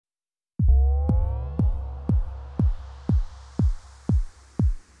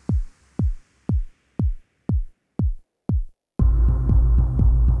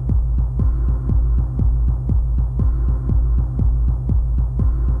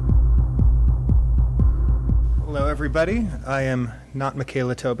Hello, everybody. I am not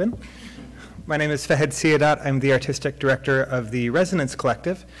Micaela Tobin. My name is Fahad Siadat. I'm the artistic director of the Resonance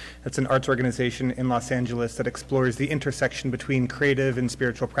Collective. That's an arts organization in Los Angeles that explores the intersection between creative and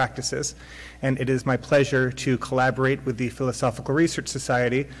spiritual practices. And it is my pleasure to collaborate with the Philosophical Research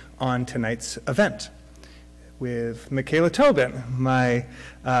Society on tonight's event with Micaela Tobin, my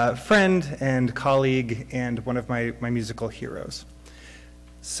friend and colleague and one of my musical heroes.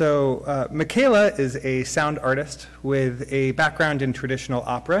 So Micaela is a sound artist with a background in traditional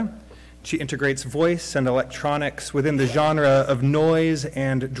opera. She integrates voice and electronics within the genre of noise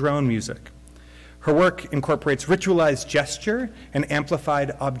and drone music. Her work incorporates ritualized gesture and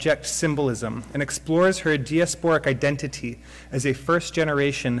amplified object symbolism and explores her diasporic identity as a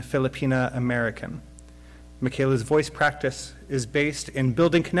first-generation Filipina-American. Micaela's voice practice is based in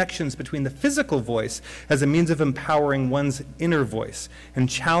building connections between the physical voice as a means of empowering one's inner voice and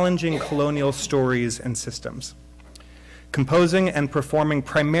challenging colonial stories and systems. Composing and performing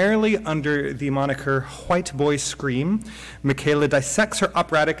primarily under the moniker White Boy Scream, Micaela dissects her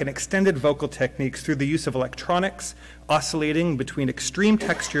operatic and extended vocal techniques through the use of electronics, oscillating between extreme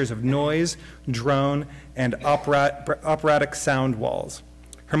textures of noise, drone, and operatic sound walls.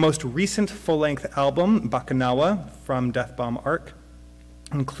 Her most recent full-length album, Bakunawa, from Death Bomb Arc,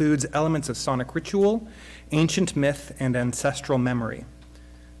 includes elements of sonic ritual, ancient myth, and ancestral memory.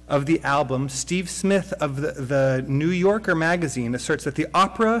 Of the album, Steve Smith of the New Yorker magazine asserts that the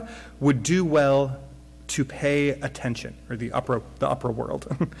opera would do well to pay attention, or the opera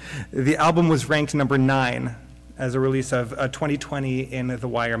world. The album was ranked number 9 as a release of 2020 in The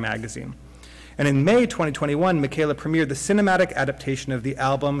Wire magazine. And in May 2021, Micaela premiered the cinematic adaptation of the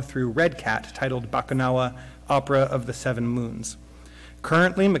album through Red Cat, titled Bakunawa, Opera of the Seven Moons.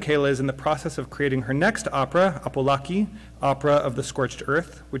 Currently, Micaela is in the process of creating her next opera, Apolaki, Opera of the Scorched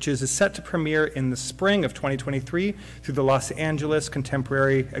Earth, which is set to premiere in the spring of 2023 through the Los Angeles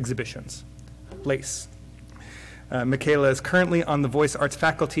Contemporary Exhibitions, LACE. Micaela is currently on the voice arts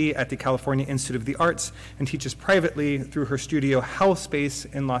faculty at the California Institute of the Arts and teaches privately through her studio Howl Space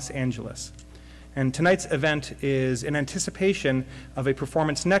in Los Angeles. And tonight's event is in anticipation of a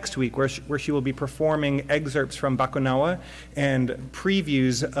performance next week where she will be performing excerpts from Bakunawa and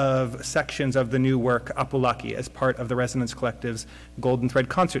previews of sections of the new work Apolaki as part of the Resonance Collective's Golden Thread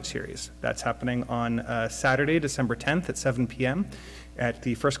concert series. That's happening on Saturday, December 10th at 7 p.m. at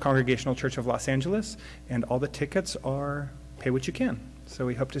the First Congregational Church of Los Angeles, and all the tickets are pay what you can. So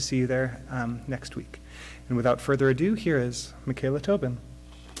we hope to see you there next week. And without further ado, here is Micaela Tobin.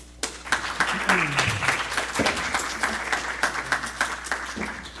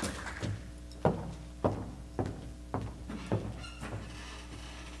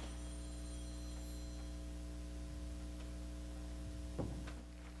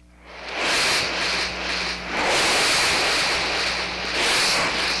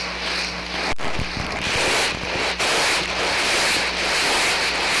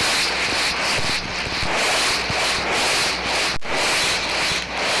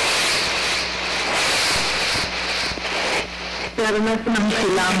 Perlas ng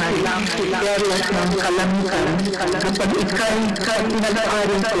silangan, perlas ng kalangitan, kapag ika'y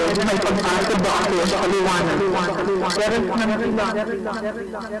pinag-aaral ko, may pag-asa ba ako sa kaliwanag? Perlas ng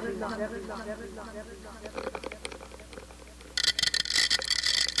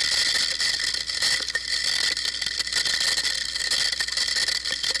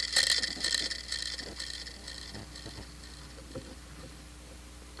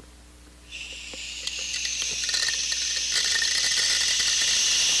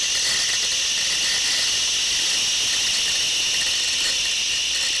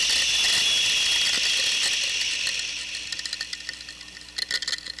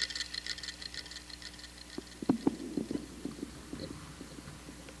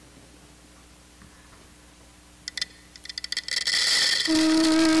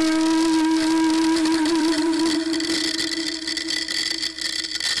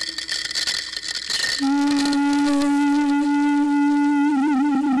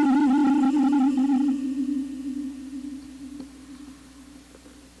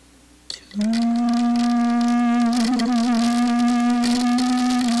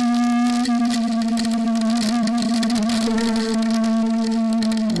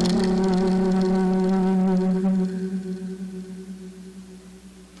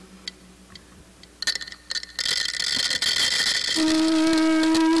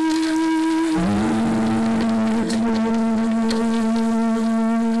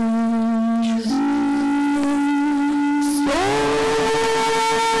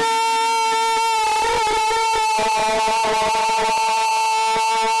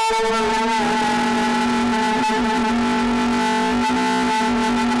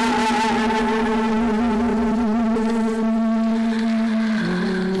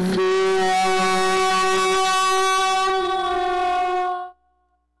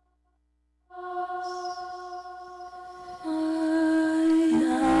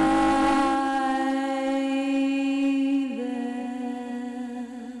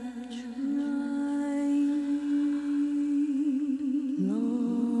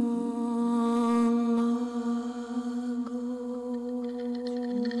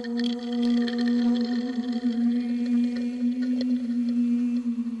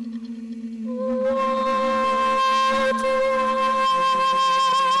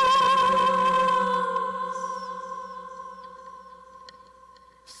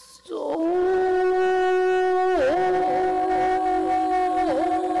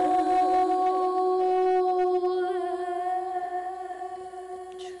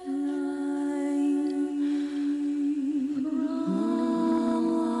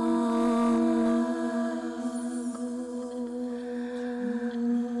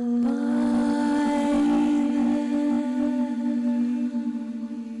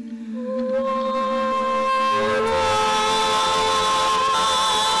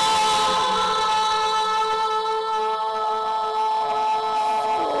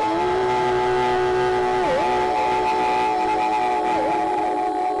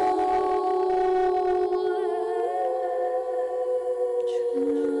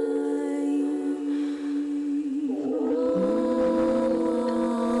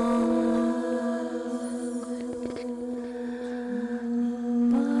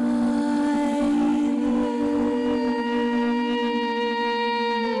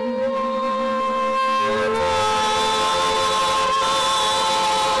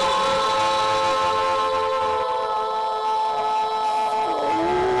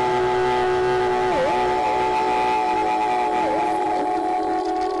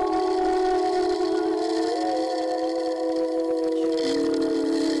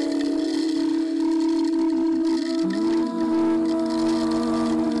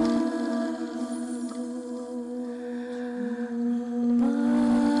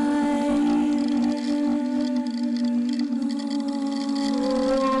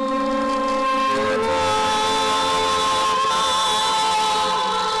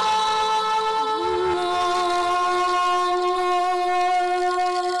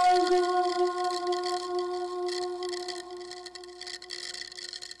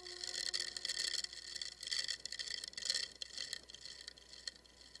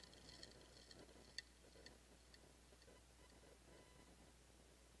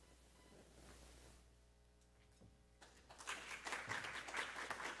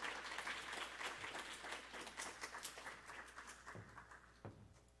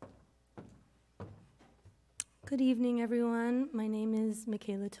Good evening, everyone. My name is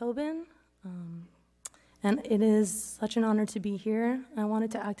Micaela Tobin, and it is such an honor to be here. I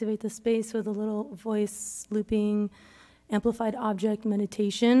wanted to activate the space with a little voice looping amplified object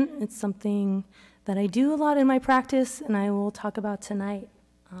meditation. It's something that I do a lot in my practice, and I will talk about tonight.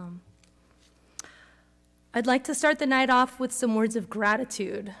 I'd like to start the night off with some words of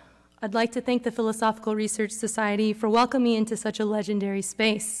gratitude. I'd like to thank the Philosophical Research Society for welcoming me into such a legendary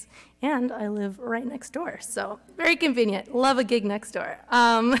space. And I live right next door, so very convenient. Love a gig next door.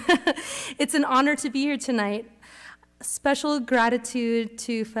 It's an honor to be here tonight. Special gratitude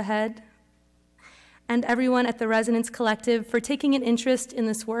to Fahad and everyone at the Resonance Collective for taking an interest in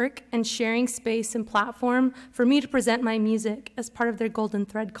this work and sharing space and platform for me to present my music as part of their Golden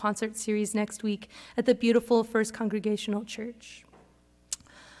Thread concert series next week at the beautiful First Congregational Church.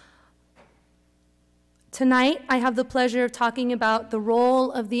 Tonight, I have the pleasure of talking about the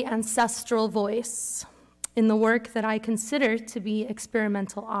role of the ancestral voice in the work that I consider to be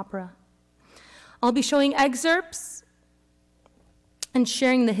experimental opera. I'll be showing excerpts and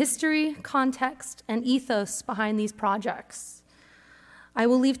sharing the history, context, and ethos behind these projects. I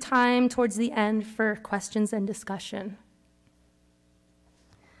will leave time towards the end for questions and discussion.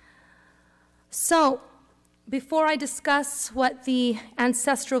 So, before I discuss what the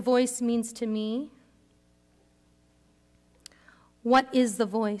ancestral voice means to me, what is the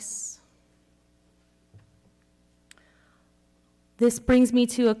voice? This brings me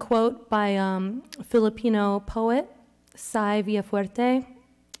to a quote by Filipino poet Sai Villafuerte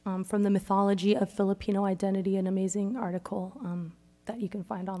from the Mythology of Filipino Identity, an amazing article that you can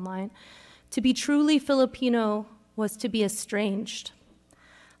find online. To be truly Filipino was to be estranged,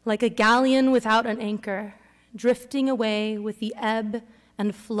 like a galleon without an anchor, drifting away with the ebb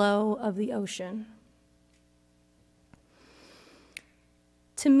and flow of the ocean.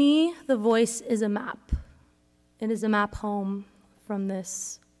 To me, the voice is a map. It is a map home from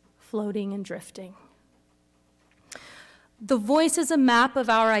this floating and drifting. The voice is a map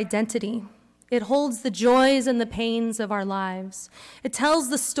of our identity. It holds the joys and the pains of our lives. It tells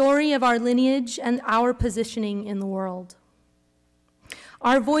the story of our lineage and our positioning in the world.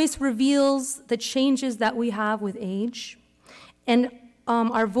 Our voice reveals the changes that we have with age, and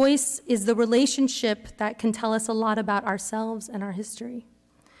our voice is the relationship that can tell us a lot about ourselves and our history.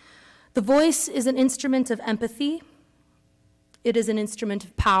 The voice is an instrument of empathy. It is an instrument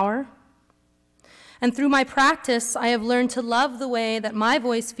of power. And through my practice, I have learned to love the way that my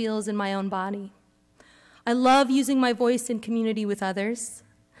voice feels in my own body. I love using my voice in community with others,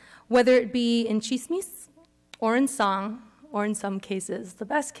 whether it be in chismis or in song, or in some cases, the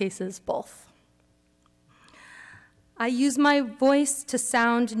best cases, both. I use my voice to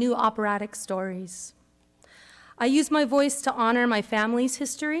sound new operatic stories. I use my voice to honor my family's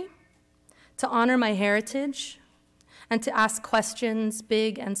history, to honor my heritage, and to ask questions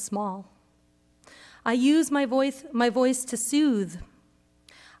big and small. I use my voice to soothe.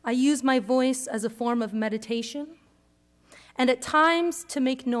 I use my voice as a form of meditation, and at times to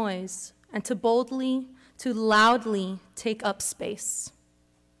make noise and to boldly, to loudly take up space.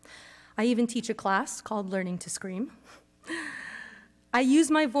 I even teach a class called Learning to Scream. I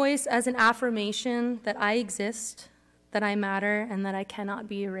use my voice as an affirmation that I exist, that I matter, and that I cannot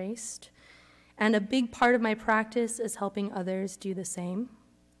be erased. And a big part of my practice is helping others do the same.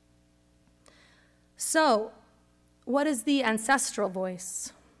 So, what is the ancestral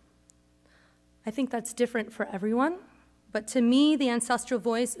voice? I think that's different for everyone, but to me, the ancestral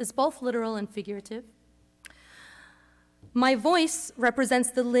voice is both literal and figurative. My voice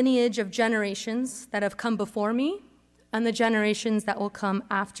represents the lineage of generations that have come before me and the generations that will come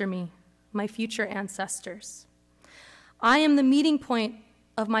after me, my future ancestors. I am the meeting point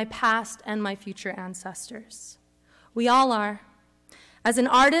of my past and my future ancestors. We all are. As an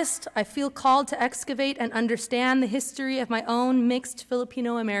artist, I feel called to excavate and understand the history of my own mixed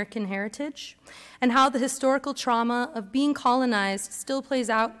Filipino-American heritage and how the historical trauma of being colonized still plays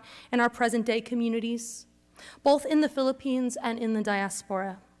out in our present-day communities, both in the Philippines and in the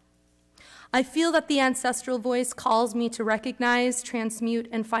diaspora. I feel that the ancestral voice calls me to recognize, transmute,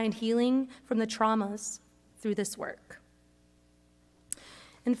 and find healing from the traumas through this work.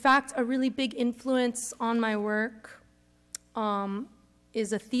 In fact, a really big influence on my work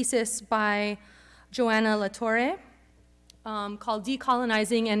is a thesis by Joanna Latorre called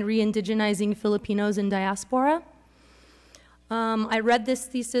Decolonizing and Re-Indigenizing Filipinos in Diaspora. I read this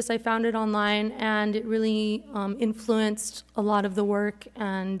thesis, I found it online, and it really influenced a lot of the work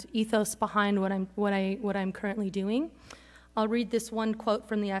and ethos behind what I'm currently doing. I'll read this one quote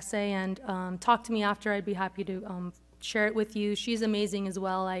from the essay, and talk to me after. I'd be happy to share it with you. She's amazing as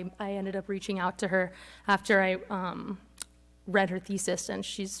well. I ended up reaching out to her after I read her thesis, and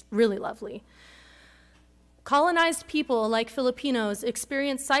she's really lovely. Colonized people, like Filipinos,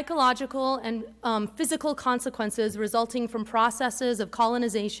 experience psychological and physical consequences resulting from processes of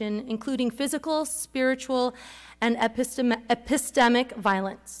colonization, including physical, spiritual, and epistemic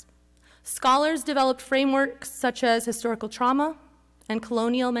violence. Scholars developed frameworks such as historical trauma and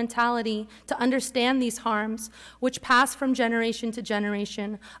colonial mentality to understand these harms, which pass from generation to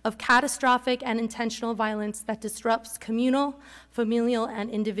generation of catastrophic and intentional violence that disrupts communal, familial,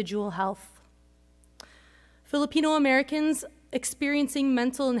 and individual health. Filipino-Americans experiencing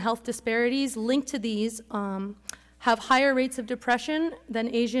mental and health disparities linked to these have higher rates of depression than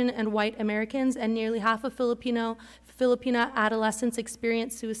Asian and white Americans, and nearly half of Filipina adolescents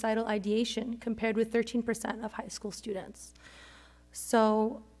experience suicidal ideation, compared with 13% of high school students.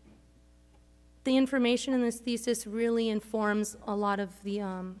 So the information in this thesis really informs a lot of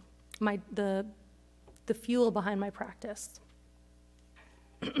the fuel behind my practice.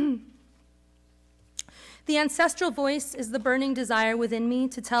 The ancestral voice is the burning desire within me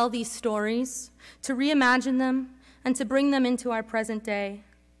to tell these stories, to reimagine them, and to bring them into our present day.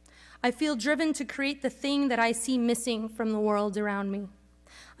 I feel driven to create the thing that I see missing from the world around me.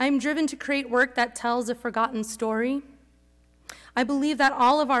 I am driven to create work that tells a forgotten story. I believe that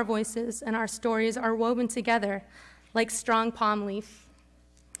all of our voices and our stories are woven together like strong palm leaf,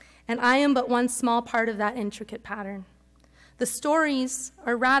 and I am but one small part of that intricate pattern. The stories,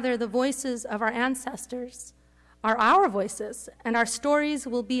 or rather the voices of our ancestors, are our voices, and our stories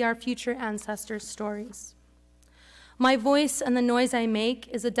will be our future ancestors' stories. My voice and the noise I make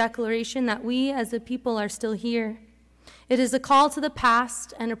is a declaration that we as a people are still here. It is a call to the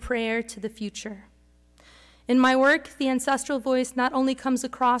past and a prayer to the future. In my work, the ancestral voice not only comes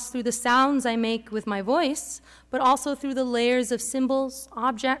across through the sounds I make with my voice, but also through the layers of symbols,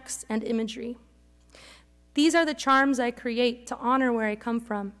 objects, and imagery. These are the charms I create to honor where I come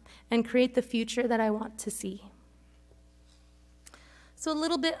from and create the future that I want to see. So a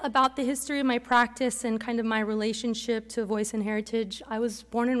little bit about the history of my practice and kind of my relationship to voice and heritage. I was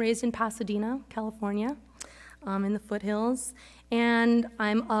born and raised in Pasadena, California, in the foothills, and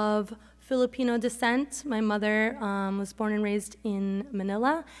I'm of Filipino descent. My mother was born and raised in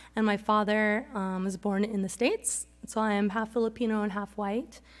Manila, and my father was born in the States. So I am half Filipino and half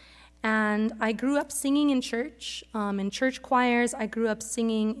white. And I grew up singing in church choirs. I grew up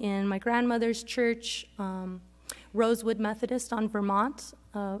singing in my grandmother's church, Rosewood Methodist on Vermont,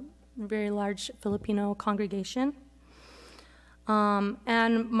 a very large Filipino congregation.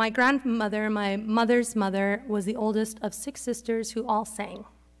 And my grandmother, my mother's mother, was the oldest of 6 sisters who all sang.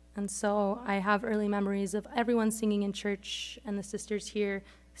 And so I have early memories of everyone singing in church and the sisters here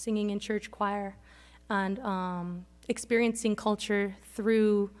singing in church choir. and experiencing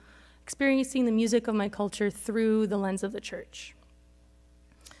the music of my culture through the lens of the church.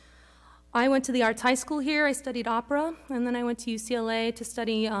 I went to the Arts High School here. I studied opera, and then I went to UCLA to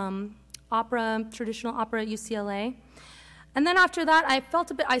study traditional opera at UCLA. And then after that, I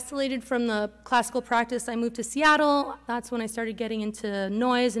felt a bit isolated from the classical practice. I moved to Seattle. That's when I started getting into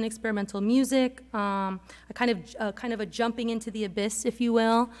noise and experimental music, a kind of a jumping into the abyss, if you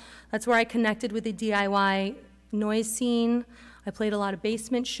will. That's where I connected with the DIY noise scene. I played a lot of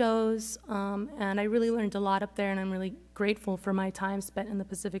basement shows, and I really learned a lot up there, and I'm really grateful for my time spent in the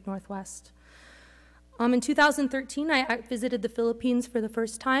Pacific Northwest. In 2013, I visited the Philippines for the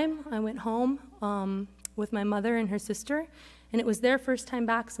first time. I went home with my mother and her sister, and it was their first time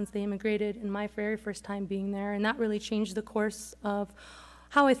back since they immigrated, and my very first time being there, and that really changed the course of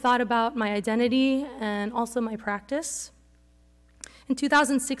how I thought about my identity and also my practice. In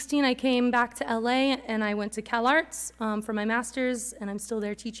 2016, I came back to LA, and I went to CalArts for my master's, and I'm still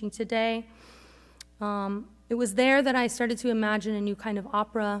there teaching today. It was there that I started to imagine a new kind of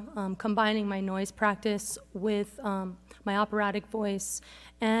opera, combining my noise practice with my operatic voice,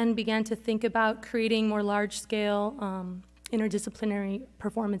 and began to think about creating more large-scale interdisciplinary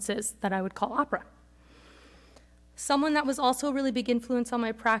performances that I would call opera. Someone that was also a really big influence on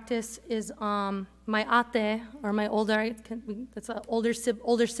my practice is my ate, or my that's an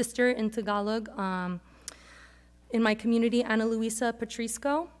older sister in Tagalog, in my community, Ana Luisa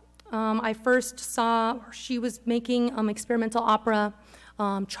Patrisco. I first saw she was making experimental opera,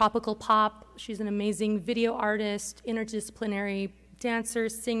 tropical pop. She's an amazing video artist, interdisciplinary dancer,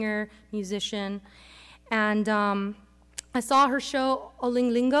 singer, musician. And I saw her show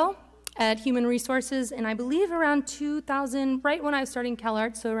Oling Lingo at Human Resources, and I believe around 2000, right when I was starting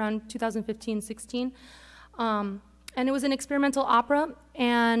CalArts, so around 2015, 16. And it was an experimental opera,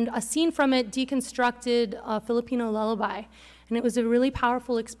 and a scene from it deconstructed a Filipino lullaby. And it was a really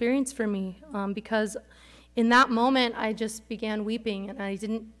powerful experience for me, because in that moment, I just began weeping, and I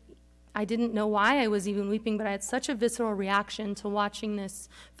didn't know why I was even weeping, but I had such a visceral reaction to watching this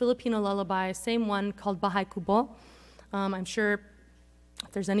Filipino lullaby, same one called Bahay Kubo. I'm sure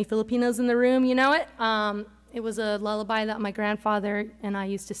if there's any Filipinos in the room, you know it. It was a lullaby that my grandfather and I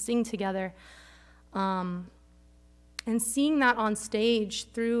used to sing together. And seeing that on stage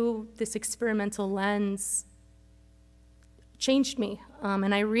through this experimental lens changed me.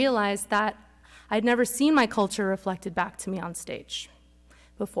 And I realized that I'd never seen my culture reflected back to me on stage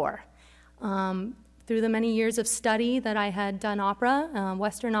before. Through the many years of study that I had done opera,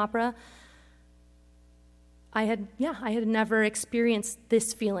 Western opera, I had never experienced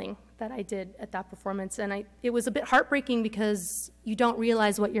this feeling that I did at that performance. And it was a bit heartbreaking because you don't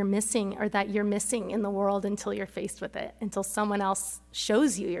realize what you're missing, or that you're missing in the world, until you're faced with it, until someone else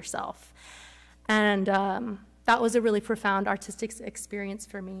shows you yourself. And that was a really profound artistic experience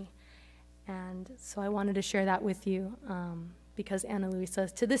for me. And so I wanted to share that with you, because Ana Luisa,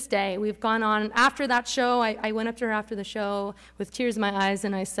 to this day, we've gone on. After that show, I went up to her after the show with tears in my eyes,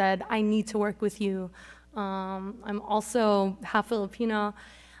 and I said, I need to work with you. I'm also half Filipino.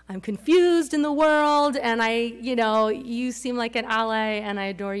 I'm confused in the world, and you seem like an ally, and I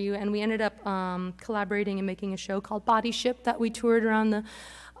adore you. And we ended up collaborating and making a show called Body Ship that we toured around the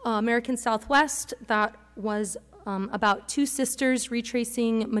American Southwest, that was about two sisters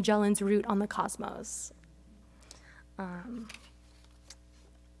retracing Magellan's route on the cosmos.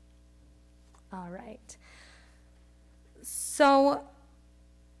 All right. So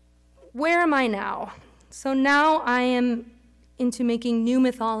where am I now? So now I am into making new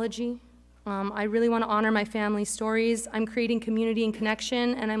mythology. I really want to honor my family's stories. I'm creating community and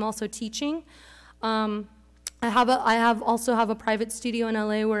connection, and I'm also teaching. I also have a private studio in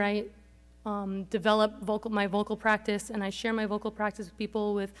LA where I develop my vocal practice, and I share my vocal practice with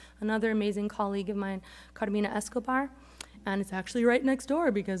people with another amazing colleague of mine, Carmina Escobar. And it's actually right next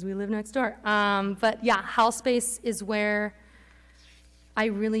door because we live next door. But yeah, House Space is where I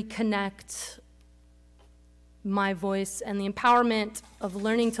really connect my voice and the empowerment of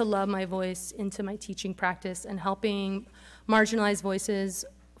learning to love my voice into my teaching practice, and helping marginalized voices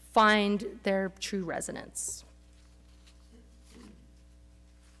find their true resonance.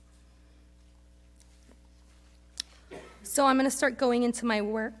 So I'm going to start going into my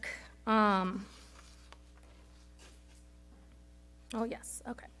work. Oh yes,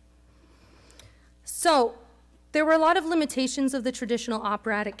 okay. So there were a lot of limitations of the traditional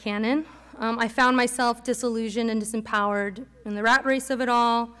operatic canon. I found myself disillusioned and disempowered in the rat race of it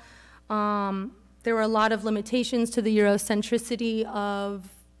all. There were a lot of limitations to the Eurocentricity of,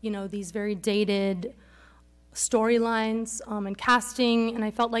 these very dated storylines and casting, and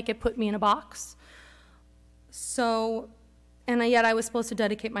I felt like it put me in a box. And yet I was supposed to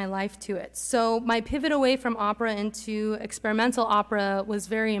dedicate my life to it. So my pivot away from opera into experimental opera was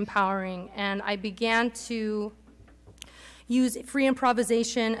very empowering, and I began to use free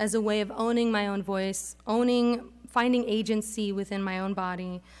improvisation as a way of owning my own voice, finding agency within my own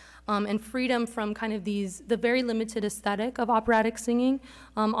body, and freedom from kind of the very limited aesthetic of operatic singing.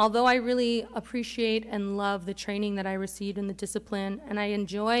 Although I really appreciate and love the training that I received in the discipline, and I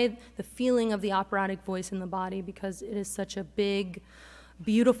enjoy the feeling of the operatic voice in the body because it is such a big,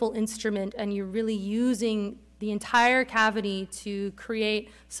 beautiful instrument, and you're really using the entire cavity to create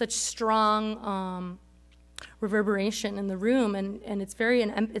such strong reverberation in the room, and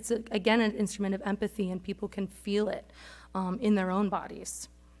it's again an instrument of empathy, and people can feel it in their own bodies.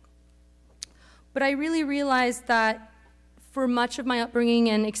 But I really realized that for much of my upbringing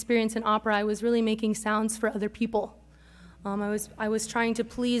and experience in opera, I was really making sounds for other people. I was trying to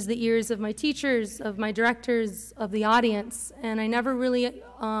please the ears of my teachers, of my directors, of the audience, and I never really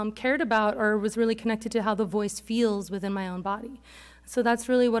cared about or was really connected to how the voice feels within my own body. So that's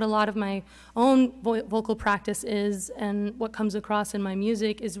really what a lot of my own vocal practice is, and what comes across in my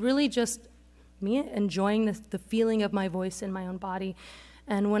music is really just me enjoying the feeling of my voice in my own body.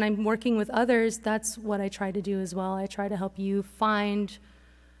 And when I'm working with others, that's what I try to do as well. I try to help you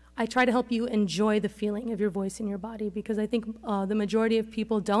enjoy the feeling of your voice in your body, because I think the majority of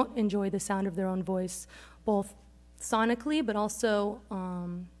people don't enjoy the sound of their own voice, both sonically but also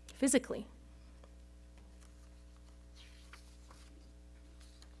physically.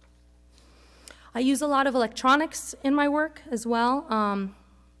 I use a lot of electronics in my work as well.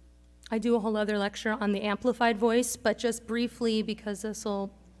 I do a whole other lecture on the amplified voice, but just briefly, because this will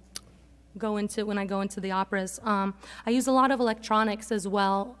go into when I go into the operas. I use a lot of electronics as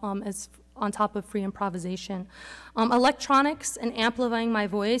well as on top of free improvisation. Electronics and amplifying my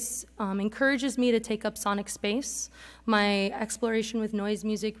voice encourages me to take up sonic space. My exploration with noise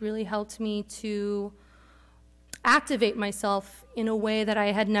music really helped me to activate myself in a way that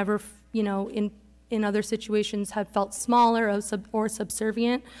I had never, in other situations have felt smaller or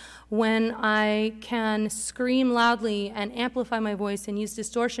subservient. When I can scream loudly and amplify my voice and use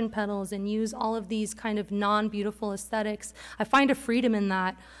distortion pedals and use all of these kind of non-beautiful aesthetics, I find a freedom in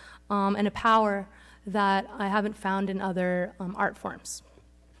that and a power that I haven't found in other art forms.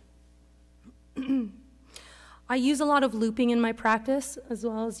 I use a lot of looping in my practice, as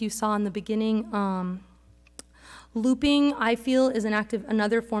well as you saw in the beginning. Looping, I feel, is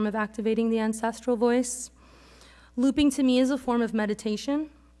another form of activating the ancestral voice. Looping to me is a form of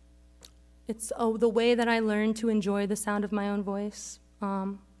meditation. It's the way that I learn to enjoy the sound of my own voice.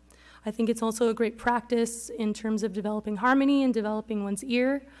 I think it's also a great practice in terms of developing harmony and developing one's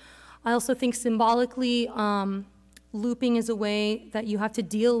ear. I also think symbolically, looping is a way that you have to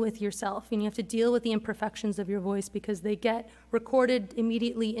deal with yourself, and you have to deal with the imperfections of your voice, because they get recorded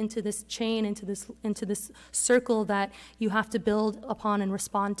immediately into this chain, into this circle that you have to build upon and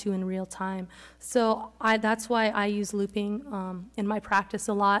respond to in real time. So that's why I use looping in my practice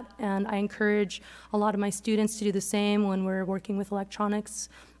a lot, and I encourage a lot of my students to do the same when we're working with electronics,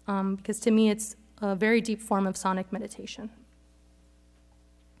 because to me it's a very deep form of sonic meditation.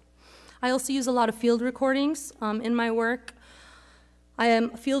 I also use a lot of field recordings in my work.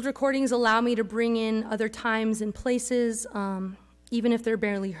 Field recordings allow me to bring in other times and places, even if they're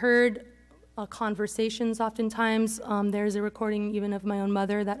barely heard. Conversations oftentimes. There's a recording even of my own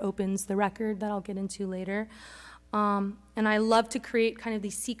mother that opens the record that I'll get into later. And I love to create kind of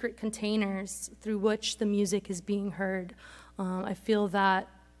these secret containers through which the music is being heard. I feel that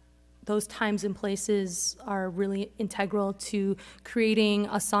those times and places are really integral to creating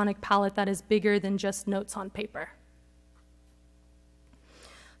a sonic palette that is bigger than just notes on paper.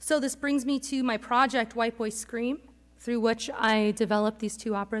 So this brings me to my project, White Boy Scream, through which I developed these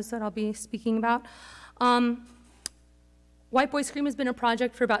two operas that I'll be speaking about. White Boy Scream has been a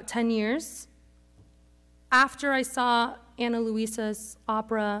project for about 10 years. After I saw Ana Luisa's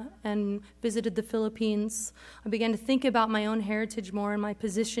opera and visited the Philippines, I began to think about my own heritage more and my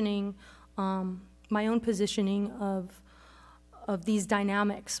positioning, my own positioning of these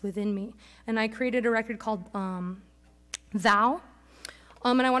dynamics within me. And I created a record called Thou.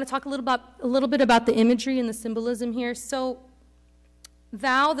 And I want to talk a little bit about the imagery and the symbolism here. So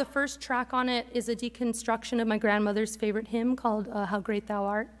Thou, the first track on it, is a deconstruction of my grandmother's favorite hymn called How Great Thou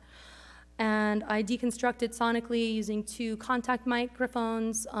Art. And I deconstruct it sonically using 2 contact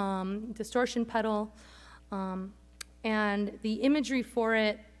microphones, distortion pedal, and the imagery for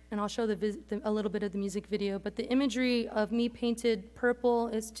it, and I'll show a little bit of the music video, but the imagery of me painted purple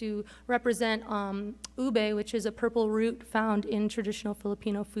is to represent ube, which is a purple root found in traditional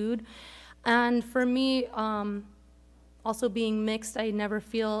Filipino food. And for me, also being mixed, I never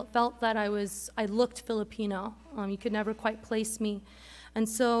felt that I looked Filipino. You could never quite place me. And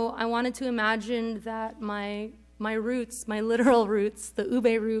so I wanted to imagine that my roots, my literal roots, the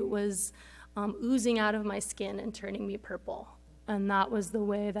ube root was oozing out of my skin and turning me purple. And that was the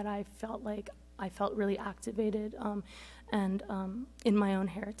way that I felt like I felt really activated and in my own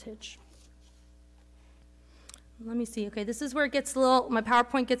heritage. Let me see. Okay, this is where it gets a little, my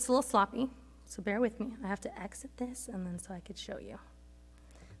PowerPoint gets a little sloppy, so bear with me. I have to exit this and then so I could show you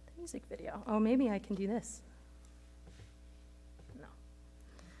the music video. Oh, maybe I can do this. No.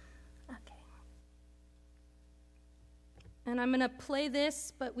 Okay. And I'm going to play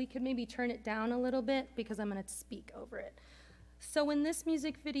this, but we could maybe turn it down a little bit because I'm going to speak over it. So in this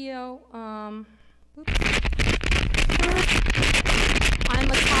music video, I'm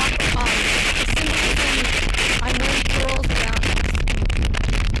atop of I'm wearing pearls around us.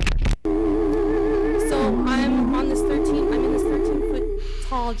 So I'm in this 13-foot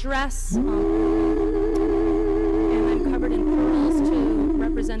tall dress, and I'm covered in pearls to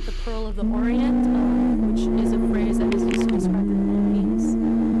represent the pearl of the Orient, which is a phrase that is used to describe the Philippines.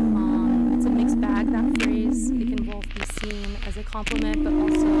 It's a mixed bag, that phrase. It can both be seen as a compliment, but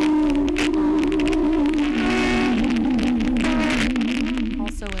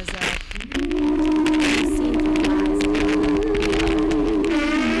also as a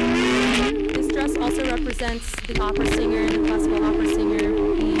This dress also represents the opera singer, the classical opera singer,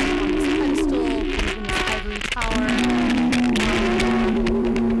 being on this pedestal, kind of in this ivory tower.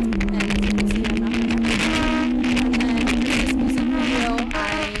 And as you can see, I'm not and then in this music video, I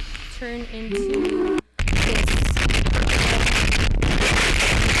turn into this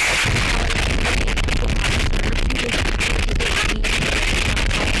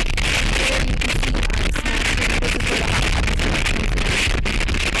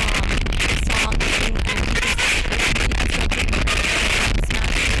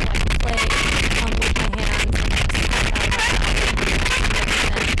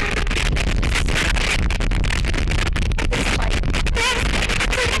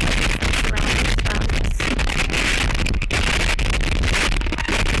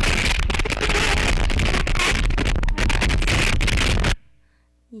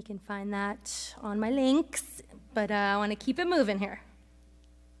find that on my links, but I want to keep it moving here.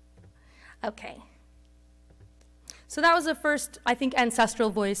 Okay. So that was the first, I think, ancestral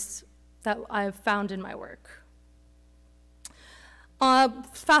voice that I've found in my work.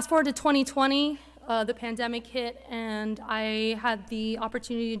 Fast forward to 2020, the pandemic hit, and I had the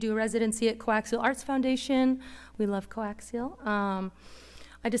opportunity to do a residency at Coaxial Arts Foundation. We love Coaxial.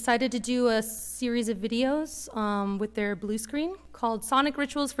 I decided to do a series of videos with their blue screen called Sonic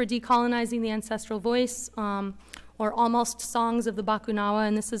Rituals for Decolonizing the Ancestral Voice, or Almost Songs of the Bakunawa,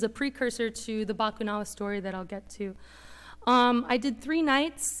 and this is a precursor to the Bakunawa story that I'll get to. I did 3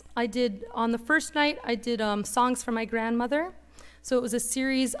 nights. On the first night, I did songs for my grandmother. So it was a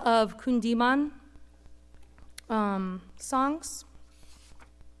series of kundiman songs.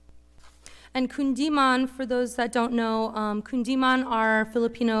 And kundiman, for those that don't know, kundiman are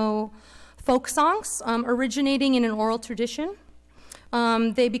Filipino folk songs originating in an oral tradition.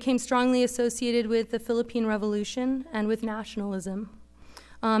 They became strongly associated with the Philippine Revolution and with nationalism.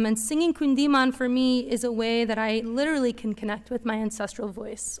 And singing kundiman for me is a way that I literally can connect with my ancestral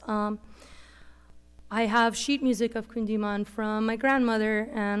voice. I have sheet music of kundiman from my grandmother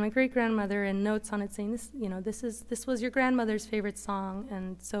and my great-grandmother and notes on it saying, this was your grandmother's favorite song.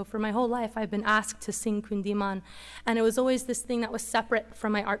 And so for my whole life, I've been asked to sing kundiman. And it was always this thing that was separate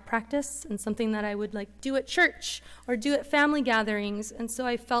from my art practice and something that I would do at church or do at family gatherings. And so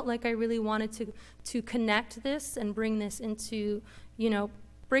I felt like I really wanted to connect this and bring this into,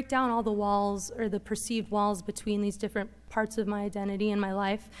 break down all the walls or the perceived walls between these different parts of my identity and my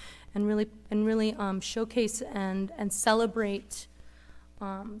life, and really showcase and celebrate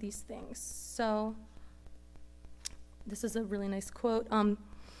these things. So this is a really nice quote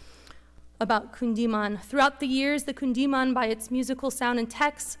about kundiman. Throughout the years, the kundiman, by its musical sound and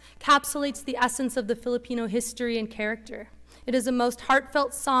text, encapsulates the essence of the Filipino history and character. It is a most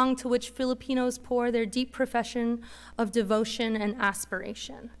heartfelt song to which Filipinos pour their deep profession of devotion and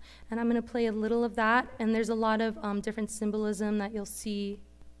aspiration. And I'm going to play a little of that, and there's a lot of different symbolism that you'll see.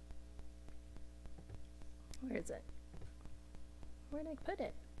 Where is it? Where did I put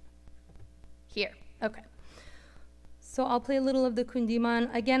it? Here. Okay. So I'll play a little of the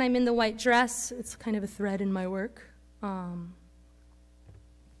kundiman. Again, I'm in the white dress. It's kind of a thread in my work. Madaling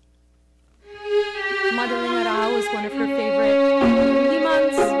Arao is one of her favorite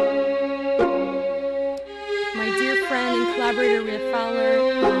kundimans. My dear friend and collaborator, Rhea Fowler,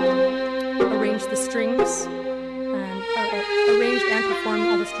 strings and arranged and performed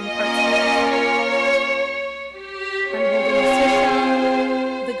all the string parts. I'm holding a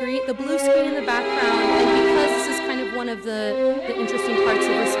seashell, the blue screen in the background, and because this is kind of one of the interesting parts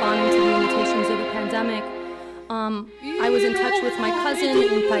of responding to the limitations of the pandemic, I was in touch with my cousin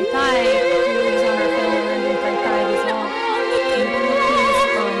in Taytay, who lives on our family land in Taytay, Rizal, in the Philippines.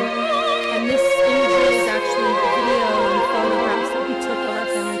 And this imagery is actually the video and photographs that we took of our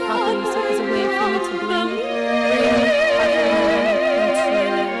family property, so it was a way for me to bring our family into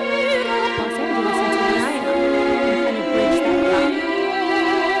Los Angeles, into where I am, and kind of bridge that gap.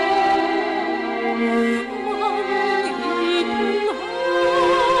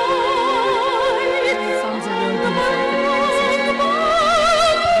 The songs are really beautiful.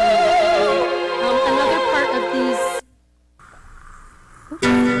 Another part of these.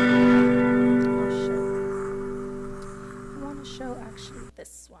 I want to show actually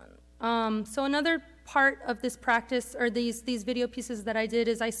this one. So another part of this practice, or these video pieces that I did,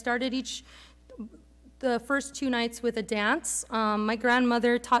 is I started the first 2 nights with a dance. My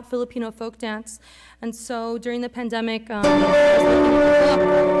grandmother taught Filipino folk dance, and so during the pandemic, I was looking at the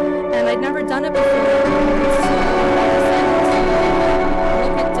book, and I'd never done it before. So I decided to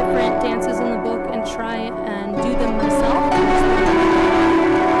look at different dances in the book and try and do them myself.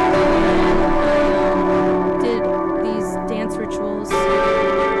 Did these dance rituals.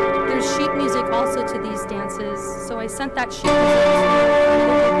 There's sheet music also to these dances, so I sent that sheet music to a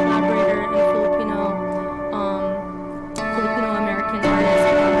local collaborator and Filipino-American artist,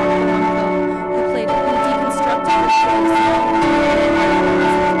 who deconstructed rituals.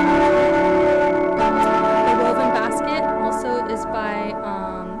 The Woven Basket also is by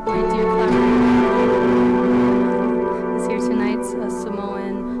my dear collaborator, who's here tonight, a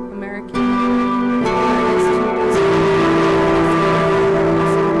Samoan American artist.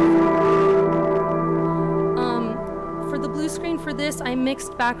 For the blue screen for this, I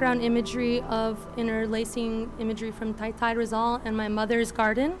mixed background imagery of interlacing imagery from Taytay Rizal and my mother's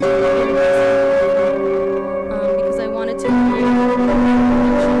garden, because I wanted to create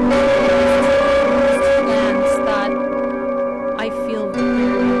lands that I feel very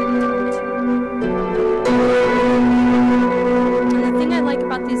tied to. And the thing I like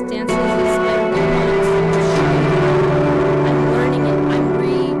about these dances is I'm learning it, I'm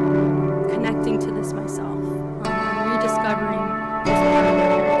reconnecting to this myself. I'm rediscovering this part of my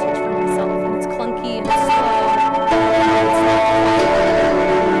heritage for myself, and it's clunky and it's slow. It's not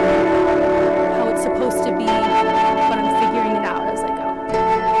how it's supposed to be, but I'm figuring it out as I go.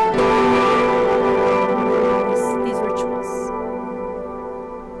 These rituals.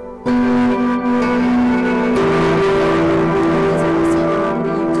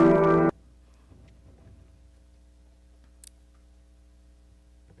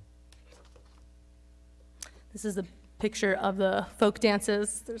 This is a picture of the folk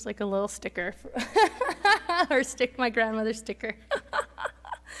dances. There's like a little sticker, my grandmother's sticker.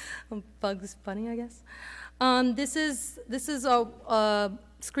 Bugs Bunny, I guess. This is a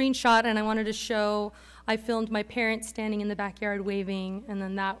screenshot, and I wanted to show. I filmed my parents standing in the backyard waving, and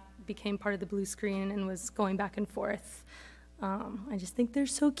then that became part of the blue screen and was going back and forth. I just think they're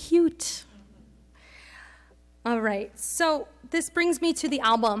so cute. All right, so this brings me to the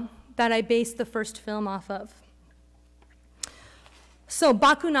album that I based the first film off of. So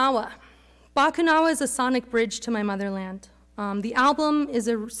Bakunawa. Bakunawa is a sonic bridge to my motherland. The album is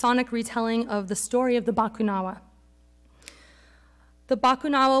a sonic retelling of the story of the Bakunawa. The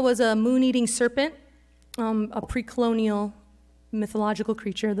Bakunawa was a moon-eating serpent, a pre-colonial mythological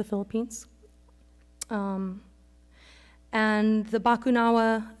creature of the Philippines. And the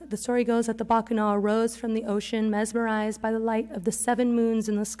Bakunawa, the story goes that the Bakunawa rose from the ocean, mesmerized by the light of the 7 moons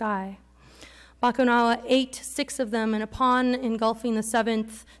in the sky. Bakunawa ate 6 of them, and upon engulfing the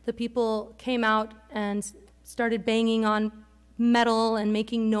 7th, the people came out and started banging on metal and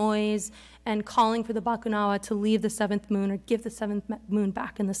making noise and calling for the Bakunawa to leave the 7th moon or give the 7th moon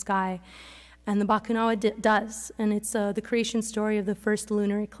back in the sky. And the Bakunawa does, and it's the creation story of the first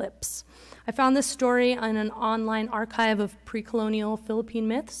lunar eclipse. I found this story on an online archive of pre-colonial Philippine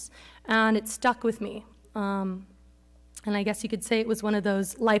myths, and it stuck with me. And I guess you could say it was one of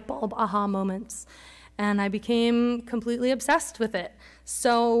those light bulb aha moments. And I became completely obsessed with it.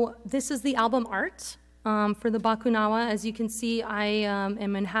 So this is the album art for the Bakunawa. As you can see, I am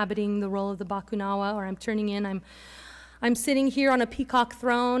inhabiting the role of the Bakunawa, or I'm turning in. I'm sitting here on a peacock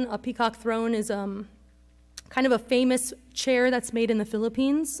throne. A peacock throne is kind of a famous chair that's made in the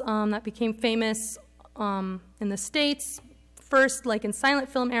Philippines that became famous in the States, first like in silent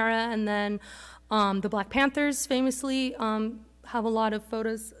film era, and then the Black Panthers famously have a lot of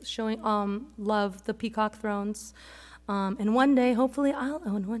photos showing love the peacock thrones. And one day, hopefully, I'll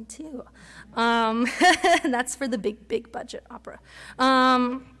own one too. That's for the big budget opera.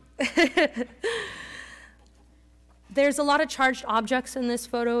 There's a lot of charged objects in this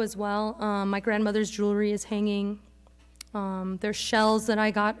photo as well. My grandmother's jewelry is hanging. There's shells that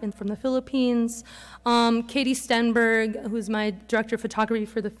I got in from the Philippines. Katie Stenberg, who's my director of photography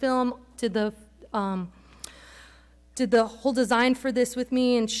for the film, did the whole design for this with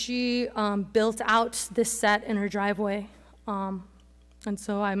me, and she built out this set in her driveway. And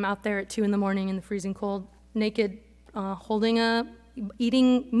so I'm out there at 2 in the morning in the freezing cold, naked,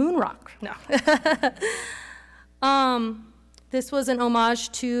 eating moon rock. No. This was an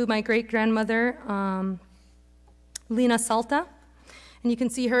homage to my great-grandmother, Lina Salta. And you can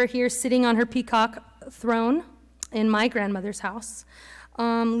see her here sitting on her peacock throne in my grandmother's house.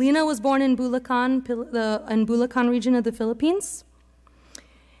 Lina was born in Bulacan, in Bulacan region of the Philippines.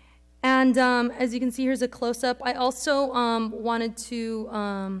 And as you can see, here's a close-up. I also wanted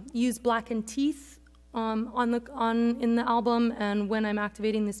to use blackened teeth in the album, and when I'm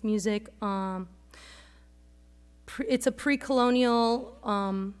activating this music, it's a pre-colonial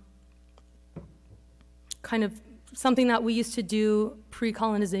kind of something that we used to do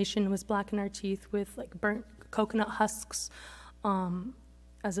pre-colonization, was blacken our teeth with like burnt coconut husks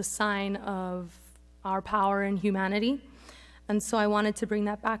as a sign of our power and humanity. And so I wanted to bring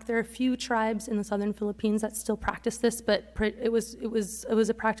that back. There are a few tribes in the southern Philippines that still practice this, but it was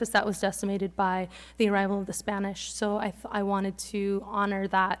a practice that was decimated by the arrival of the Spanish. So I wanted to honor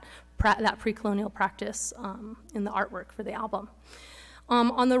that pre-colonial practice in the artwork for the album.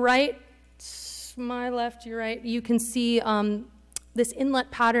 On the right, my left, your right, you can see this inlet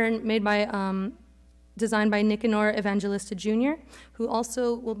pattern made by, designed by Nicanor Evangelista Jr., who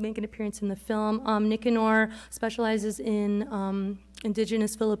also will make an appearance in the film. Nicanor specializes in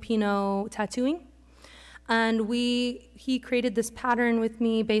indigenous Filipino tattooing. And he created this pattern with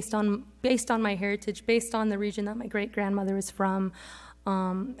me based on my heritage, based on the region that my great-grandmother is from.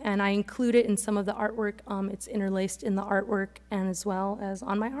 And I include it in some of the artwork. It's interlaced in the artwork and as well as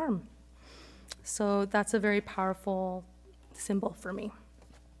on my arm. So that's a very powerful symbol for me.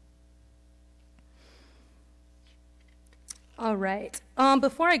 All right.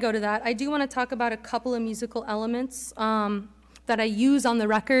 Before I go to that, I do want to talk about a couple of musical elements that I use on the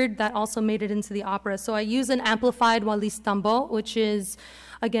record that also made it into the opera. So I use an amplified walis tambo, which is,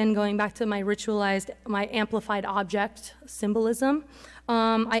 again, going back to my ritualized, my amplified object symbolism.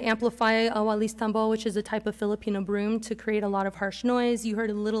 I amplify a walis tambo, which is a type of Filipino broom, to create a lot of harsh noise. You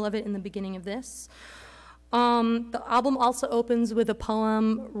heard a little of it in the beginning of this. The album also opens with a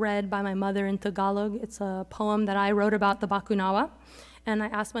poem read by my mother in Tagalog. It's a poem that I wrote about the Bakunawa, and I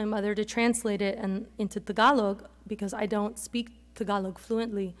asked my mother to translate it into Tagalog because I don't speak Tagalog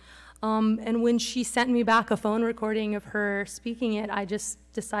fluently. And when she sent me back a phone recording of her speaking it, I just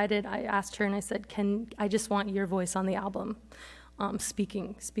decided, I asked her and I said, I just want your voice on the album,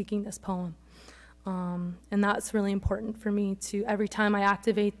 speaking this poem. And that's really important for me to, every time I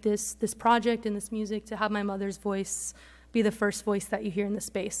activate this project and this music, to have my mother's voice be the first voice that you hear in the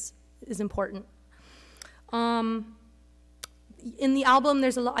space is important. In the album,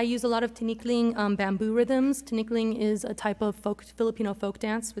 I use a lot of tinikling bamboo rhythms. Tinikling is a type of Filipino folk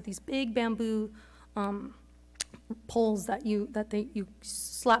dance with these big bamboo poles that you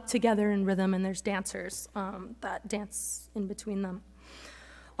slap together in rhythm, and there's dancers that dance in between them.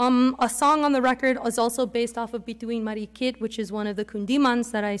 A song on the record is also based off of Bituin Marikit, which is one of the kundimans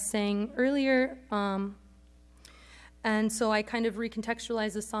that I sang earlier. And so I kind of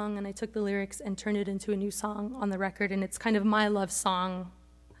recontextualized the song, and I took the lyrics and turned it into a new song on the record, and it's kind of my love song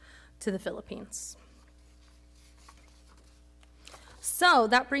to the Philippines. So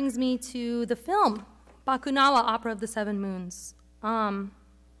that brings me to the film, Bakunawa, Opera of the Seven Moons.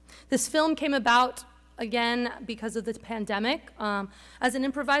 This film came about, again, because of the pandemic. As an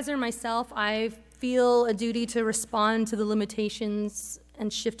improviser myself, I feel a duty to respond to the limitations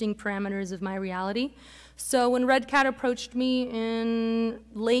and shifting parameters of my reality. So when Red Cat approached me in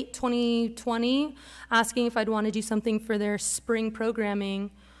late 2020, asking if I'd want to do something for their spring programming,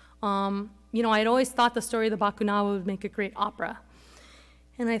 you know, I'd always thought the story of the Bakunawa would make a great opera.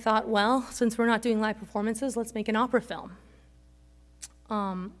 And I thought, well, since we're not doing live performances, let's make an opera film.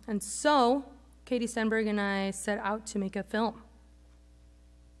 And so Katie Stenberg and I set out to make a film.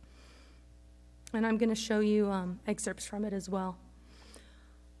 And I'm going to show you excerpts from it as well.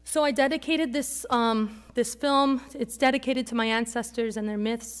 So I dedicated this film. It's dedicated to my ancestors and their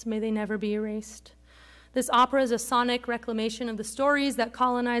myths. May they never be erased. This opera is a sonic reclamation of the stories that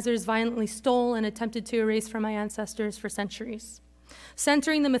colonizers violently stole and attempted to erase from my ancestors for centuries.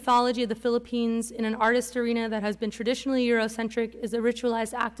 Centering the mythology of the Philippines in an artist arena that has been traditionally Eurocentric is a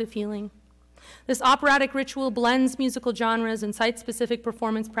ritualized act of healing. This operatic ritual blends musical genres and site-specific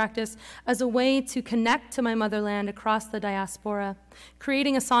performance practice as a way to connect to my motherland across the diaspora,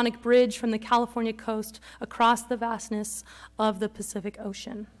 creating a sonic bridge from the California coast across the vastness of the Pacific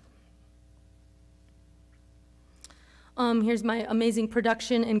Ocean. Here's my amazing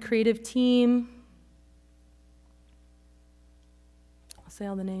production and creative team. I'll say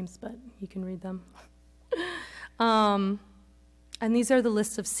all the names, but you can read them. And these are the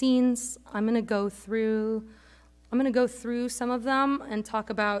lists of scenes. I'm gonna go through some of them and talk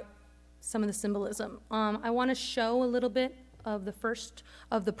about some of the symbolism. I wanna show a little bit of the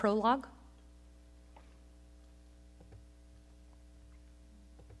prologue.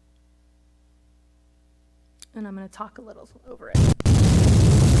 And I'm gonna talk a little over it.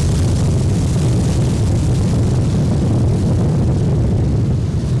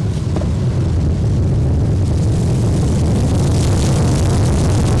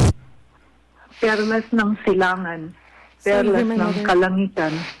 Perlas ng silangan, perlas ng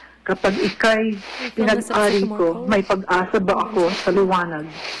kalangitan, kapag ika'y pinag-ari ko, may pag-asa ba ako sa liwanag?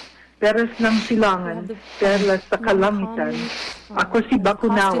 Perlas ng silangan, perlas sa kalangitan, ako si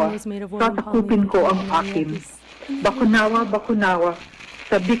Bakunawa, tatakupin ko ang akin. Bakunawa, Bakunawa,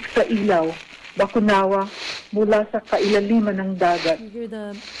 sabik sa ilaw, Bakunawa, mula sa kailaliman ng dagat,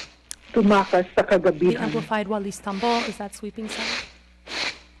 tumakas sa kagabihan. The amplified walis tambol is that sweeping sound.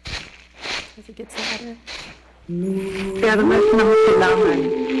 As it gets louder. Perlas ng silangan,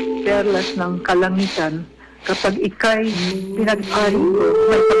 perlas ng kalangitan, kapag ika'y pinag-ari ko,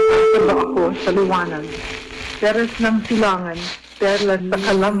 may pag-asa ba ako sa liwanag? Perlas ng silangan, perlas sa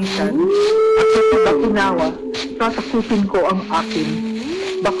kalangitan, ako si Bakunawa, tatakupin ko ang akin.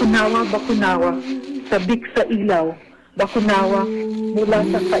 Bakunawa, Bakunawa, sabik sa ilaw, Bakunawa, mula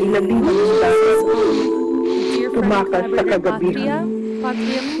sa kailaliman ng dagat, tumakas sa kagabihan.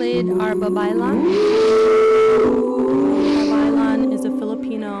 Patria played our babaylan. Babaylan is a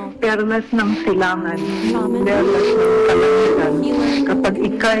Filipino perlas ng silangan, perlas ng kalangitan, kapag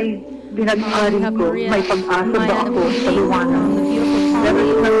ika'y binag-ari ko, may pag-asa ba ako sa liwanag?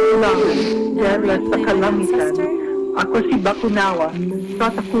 Perlas ng silangan, perlas sa kalangitan, ako si Bakunawa,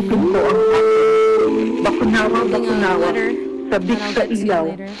 tatakupin ko ang akin. Bakunawa, Bakunawa, sabik sa ilaw,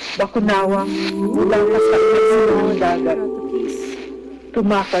 Bakunawa, mula sa kailaliman ng dagat,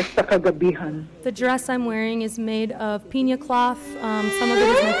 tumakas sa kagabihan. The dress I'm wearing is made of piña cloth. Some of it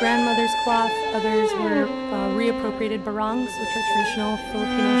is my grandmother's cloth. Others were reappropriated barongs, which are traditional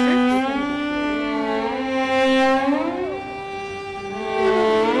Filipino shirts.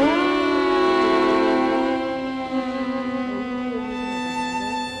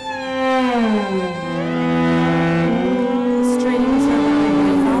 Strings are by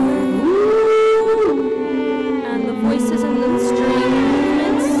my father. And the voices in the string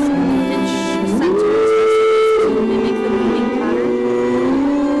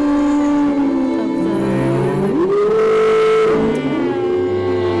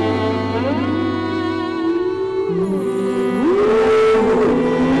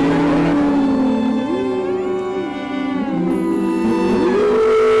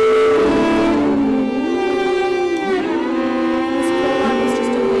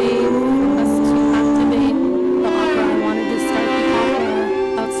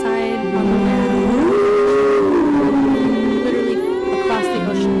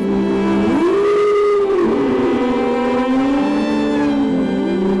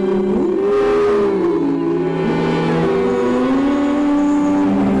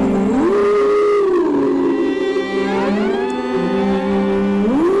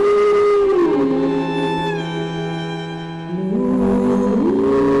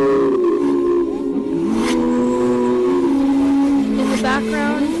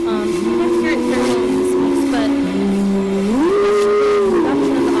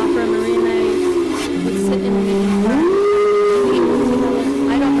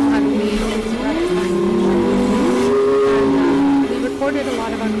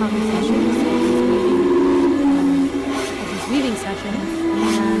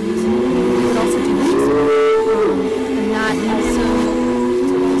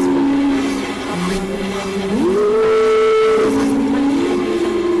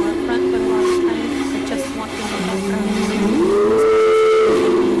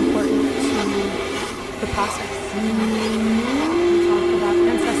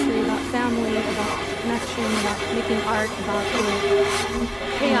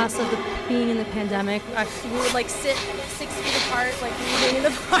being in the pandemic, we would like sit 6 feet apart, like reading in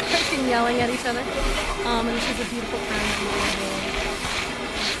the park and yelling at each other. And this is a beautiful time that we were able.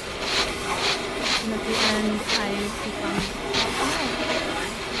 And at the end, I become.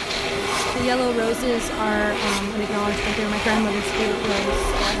 The yellow roses are an acknowledgement. They're my grandmother's favorite rose.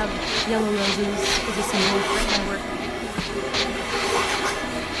 So I have yellow roses as a symbol for my work.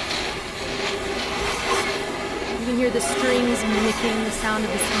 You can hear the strings mimicking the sound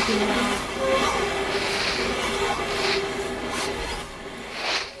of the sinking well.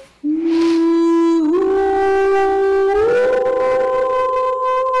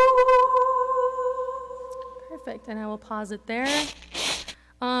 Perfect, and I will pause it there.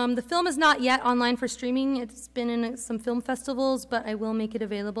 The film is not yet online for streaming. It's been in some film festivals, but I will make it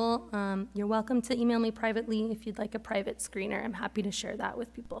available. You're welcome to email me privately if you'd like a private screener. I'm happy to share that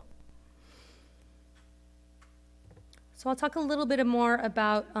with people. So I'll talk a little bit more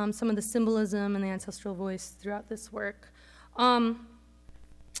about some of the symbolism and the ancestral voice throughout this work. In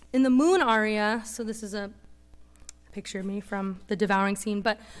the moon aria, so this is a picture of me from the devouring scene,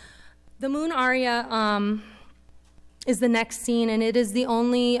 but the moon aria is the next scene, and it is the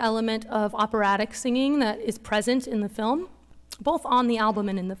only element of operatic singing that is present in the film, both on the album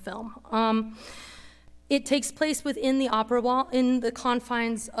and in the film. It takes place within the opera wall, in the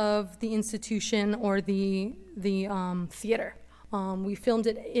confines of the institution or the theater. We filmed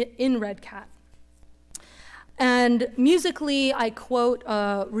it in Red Cat. And musically, I quote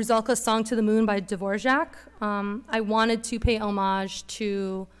Rusalka's Song to the Moon by Dvorak. I wanted to pay homage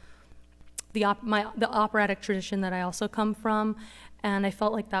to the operatic tradition that I also come from, and I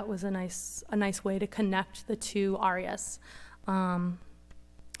felt like that was a nice way to connect the two arias.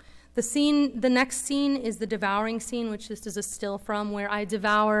 The next scene is the devouring scene, which this is a still from, where I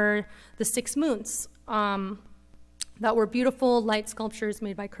devour the 6 moons that were beautiful light sculptures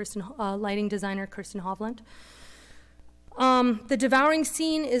made by lighting designer Kirsten Hovland. The devouring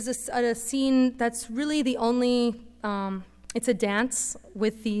scene is a scene that's really the only. It's a dance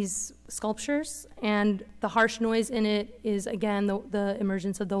with these sculptures, and the harsh noise in it is, again, the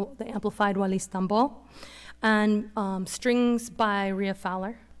emergence of the amplified Walis Tambo, and strings by Rhea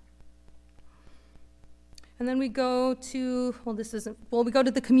Fowler. And then we go to, we go to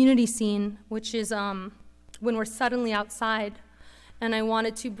the community scene, which is when we're suddenly outside, and I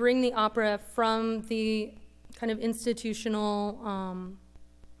wanted to bring the opera from the kind of institutional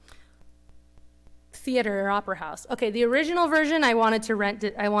theater or opera house. Okay, the original version, I wanted to rent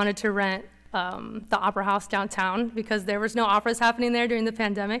the opera house downtown because there was no operas happening there during the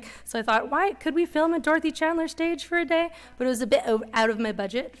pandemic. So I thought, why could we film at Dorothy Chandler Stage for a day? But it was a bit out of my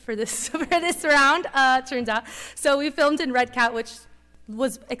budget for this for this round, turns out. So we filmed in Red Cat, which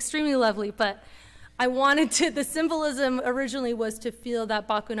was extremely lovely. But I wanted to. The symbolism originally was to feel that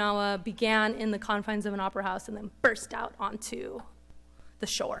Bakunawa began in the confines of an opera house and then burst out onto the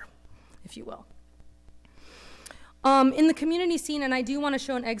shore, if you will. In the community scene, and I do want to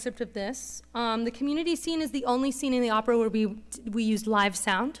show an excerpt of this, the community scene is the only scene in the opera where we used live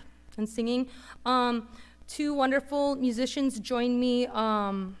sound and singing. 2 wonderful musicians joined me,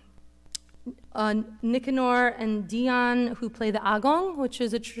 Nicanor and Dion, who play the agong, which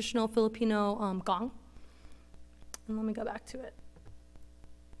is a traditional Filipino gong. And let me go back to it.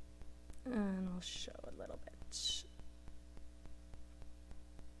 And I'll show a little bit.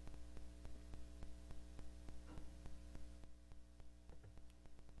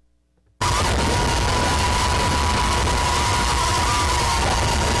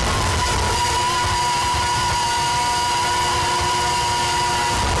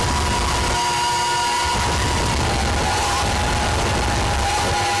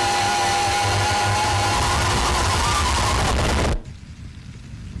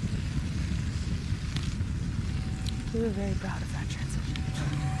 We were very proud of that transition.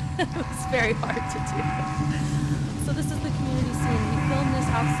 It was very hard to do. So this is the community scene. We filmed this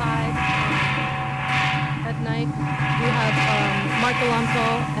outside at night. We have Mark Galanco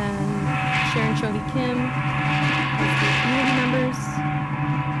and Sharon Chohi Kim as the community members.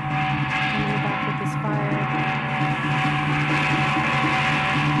 And we're back with this fire.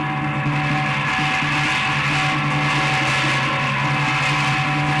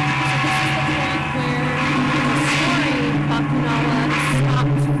 Bakunawa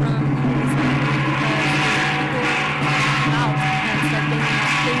stopped from out and started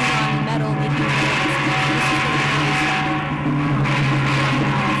banging things on metal, making noise.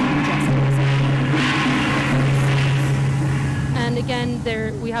 And again,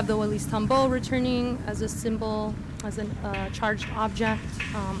 there we have the Walis Tambo returning as a symbol, as a charged object.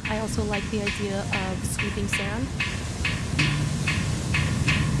 I also like the idea of sweeping sand.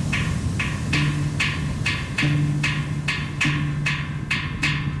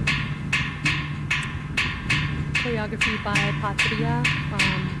 choreography by Patria.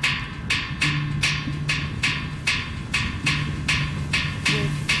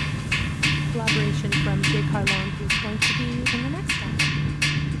 With collaboration from Jay Carlone, who's going to be in the next one.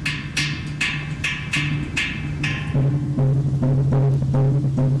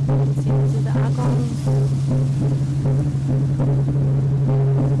 See, these are the agons.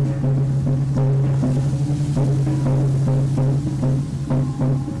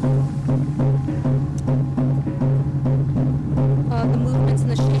 The movements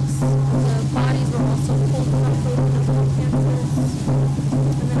and the shapes, the bodies were also pulled from Filipino folk dances.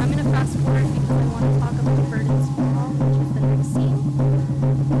 And then I'm going to fast forward because I want to talk about Burden's Fall, which is the next scene.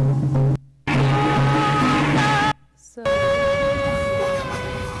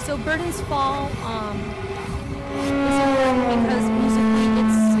 So Burden's Fall is important because musically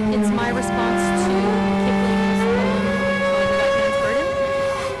it's my response to Kipling's poem, The White Man's Burden.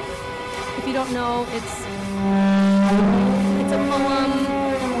 If you don't know, it's a poem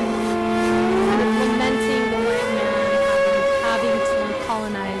kind of lamenting the white man having to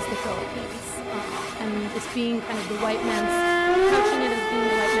colonize the Philippines. And it's being kind of the white man's, couching it as being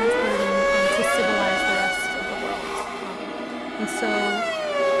the white man's burden to civilize the rest of the world. And so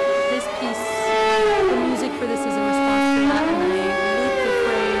this piece, the music for this is a response to that, and I loop the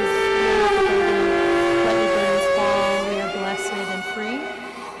phrase, "Let your burdens fall, we are blessed and free."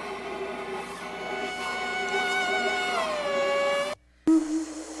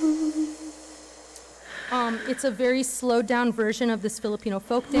 It's a very slowed down version of this Filipino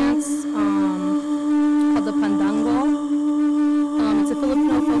folk dance called the pandango. It's a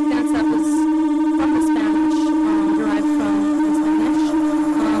Filipino folk dance that was from the Spanish, derived from the Spanish.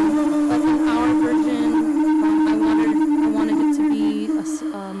 But in our version, I wanted it to be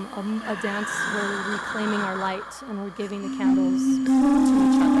a dance where we're reclaiming our light and we're giving the candles to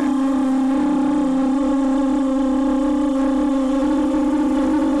each other.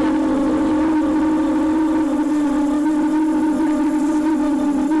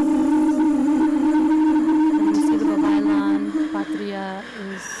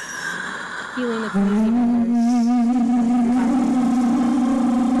 Healing the community members.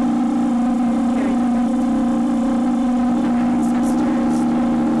 Carry them back to our ancestors.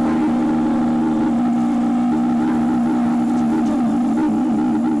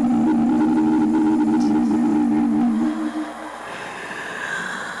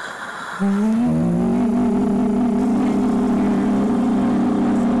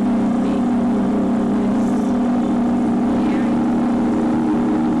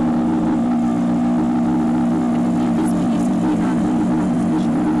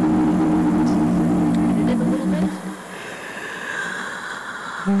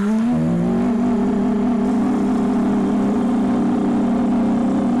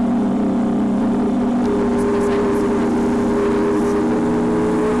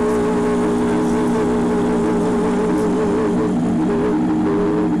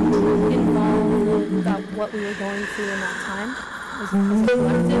 What we were going through in that time as a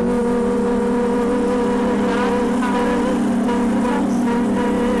collective.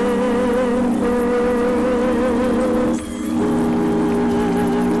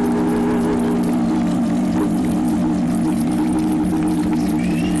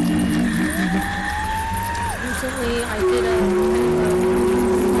 Recently, I did a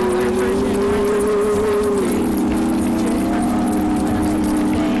smaller version.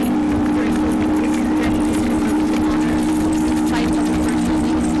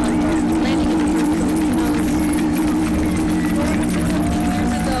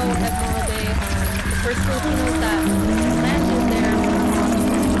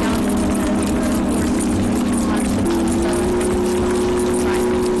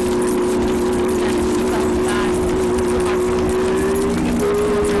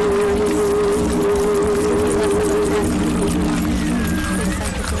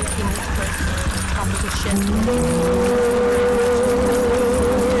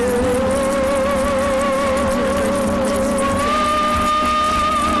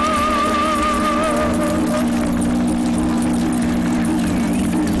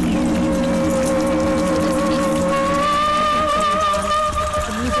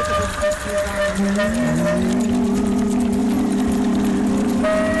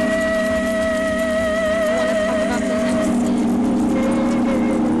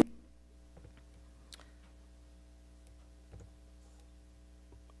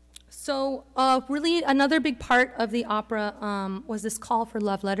 So really another big part of the opera was this call for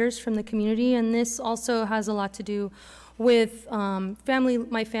love letters from the community, and this also has a lot to do with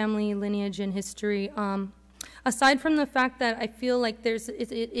my family lineage and history. Aside from the fact that I feel like in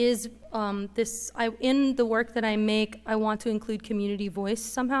the work that I make, I want to include community voice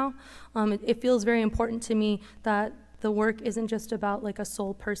somehow. It feels very important to me that the work isn't just about like a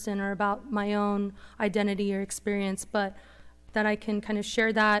sole person or about my own identity or experience, but that I can kind of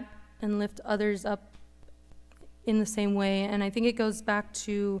share that and lift others up in the same way. And I think it goes back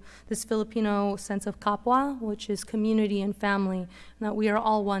to this Filipino sense of kapwa, which is community and family, and that we are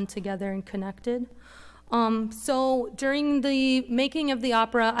all one together and connected. So during the making of the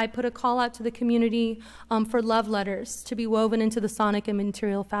opera, I put a call out to the community for love letters to be woven into the sonic and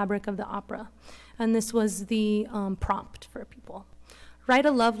material fabric of the opera. And this was the prompt for people. Write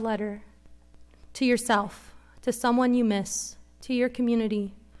a love letter to yourself, to someone you miss, to your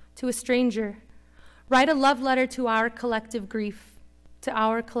community, to a stranger. Write a love letter to our collective grief, to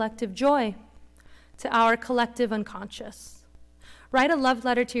our collective joy, to our collective unconscious. Write a love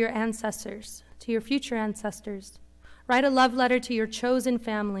letter to your ancestors, to your future ancestors. Write a love letter to your chosen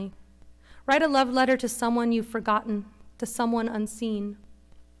family. Write a love letter to someone you've forgotten, to someone unseen.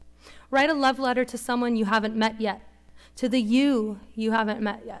 Write a love letter to someone you haven't met yet, to the you haven't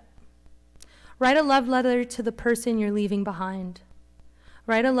met yet. Write a love letter to the person you're leaving behind.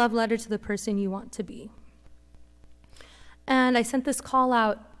 Write a love letter to the person you want to be. And I sent this call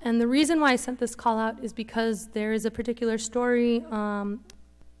out, and the reason why I sent this call out is because there is a particular story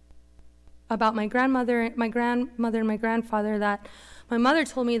about my grandmother and my grandfather that my mother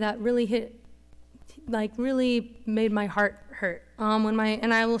told me that really really made my heart hurt.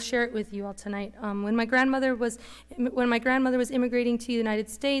 And I will share it with you all tonight. When my grandmother was immigrating to the United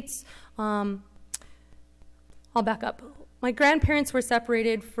States, I'll back up. My grandparents were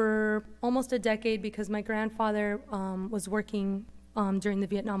separated for almost a decade because my grandfather was working during the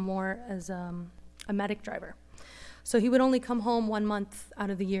Vietnam War as a medic driver. So he would only come home 1 month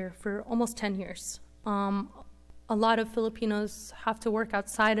out of the year for almost 10 years. A lot of Filipinos have to work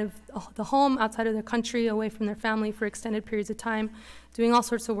outside of the home, outside of their country, away from their family for extended periods of time, doing all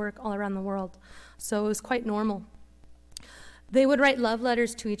sorts of work all around the world. So it was quite normal. They would write love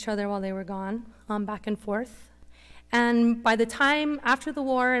letters to each other while they were gone, back and forth. And by the time, after the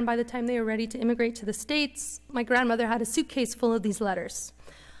war, and by the time they were ready to immigrate to the States, my grandmother had a suitcase full of these letters.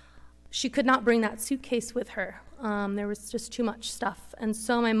 She could not bring that suitcase with her. There was just too much stuff. And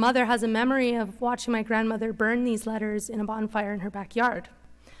so my mother has a memory of watching my grandmother burn these letters in a bonfire in her backyard.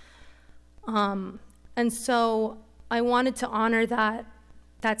 And so I wanted to honor that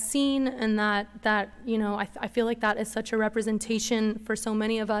scene, and that you know, I feel like that is such a representation for so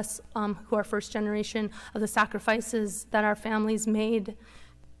many of us who are first generation of the sacrifices that our families made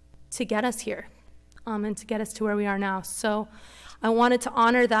to get us here and to get us to where we are now. So I wanted to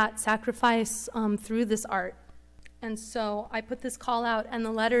honor that sacrifice through this art. And so I put this call out, and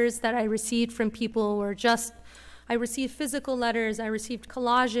the letters that I received from people were just, I received physical letters, I received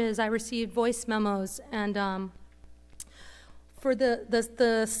collages, I received voice memos, and for the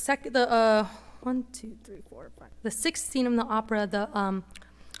sixth scene of the opera, the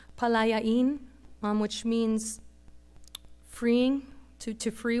palayain, which means freeing,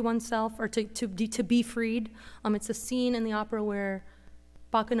 to free oneself, or to be freed. It's a scene in the opera where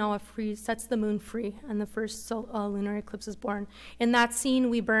Bakunawa sets the moon free, and the first lunar eclipse is born. In that scene,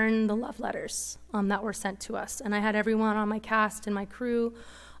 we burn the love letters that were sent to us, and I had everyone on my cast and my crew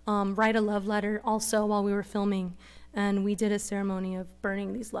write a love letter also while we were filming, and we did a ceremony of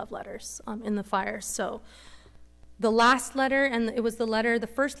burning these love letters in the fire. So the last letter, and it was the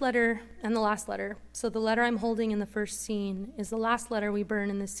first letter and the last letter. So the letter I'm holding in the first scene is the last letter we burn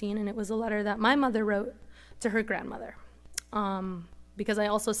in this scene, and it was a letter that my mother wrote to her grandmother. Because I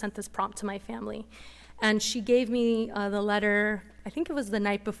also sent this prompt to my family. And she gave me the letter, I think it was the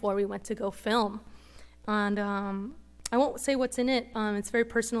night before we went to go film. And I won't say what's in it. It's very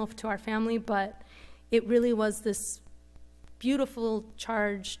personal to our family, but it really was this beautiful,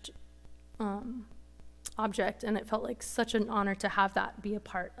 charged object, and it felt like such an honor to have that be a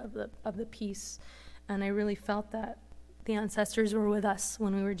part of the piece. And I really felt that the ancestors were with us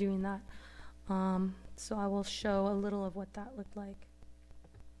when we were doing that. So I will show a little of what that looked like.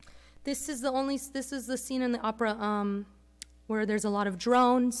 This is the scene in the opera where there's a lot of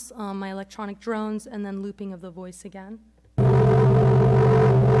drones, my electronic drones, and then looping of the voice again.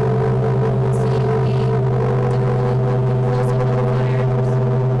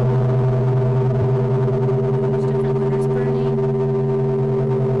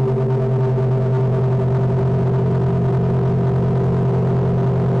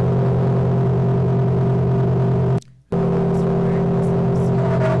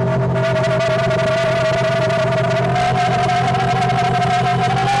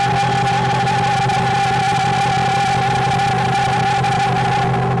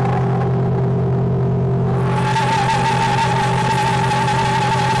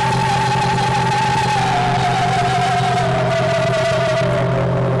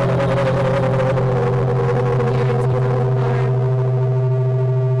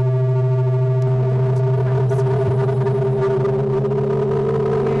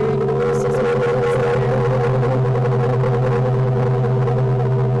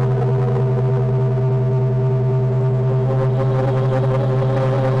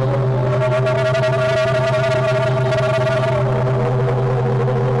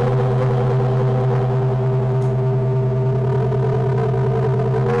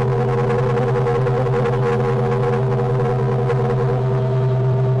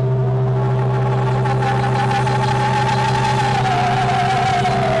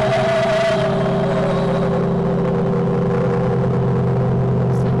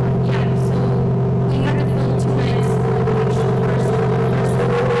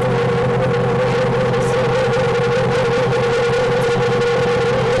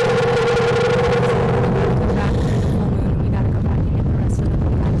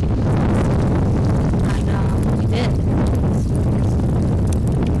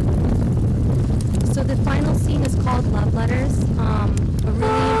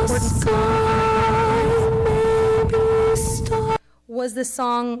 this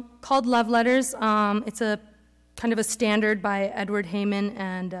song called Love Letters. It's a kind of a standard by Edward Heyman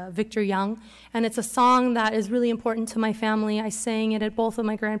and Victor Young, and it's a song that is really important to my family. I sang it at both of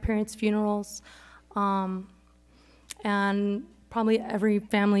my grandparents' funerals, and probably every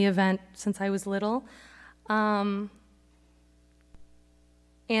family event since I was little. And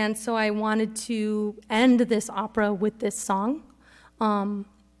so I wanted to end this opera with this song.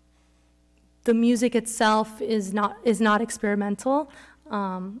 The music itself is not experimental.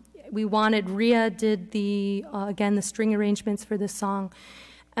 We wanted, Ria did again, the string arrangements for this song.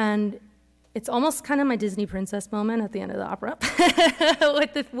 And it's almost kind of my Disney princess moment at the end of the opera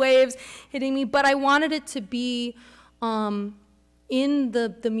with the waves hitting me. But I wanted it to be in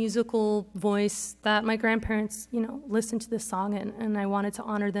the musical voice that my grandparents, listened to this song in, and I wanted to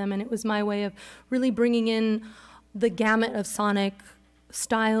honor them. And it was my way of really bringing in the gamut of sonic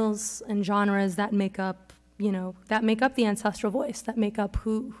styles and genres that make up the ancestral voice, that make up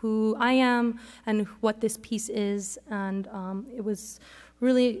who I am and what this piece is. And it was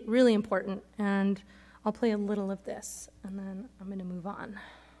really, really important. And I'll play a little of this, and then I'm going to move on.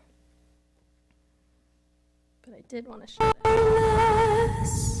 But I did want to show that.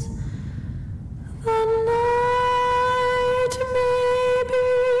 The night may be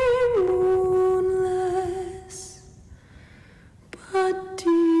moonless, but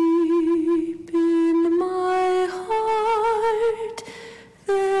deep in my heart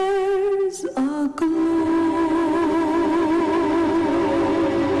there's a glow.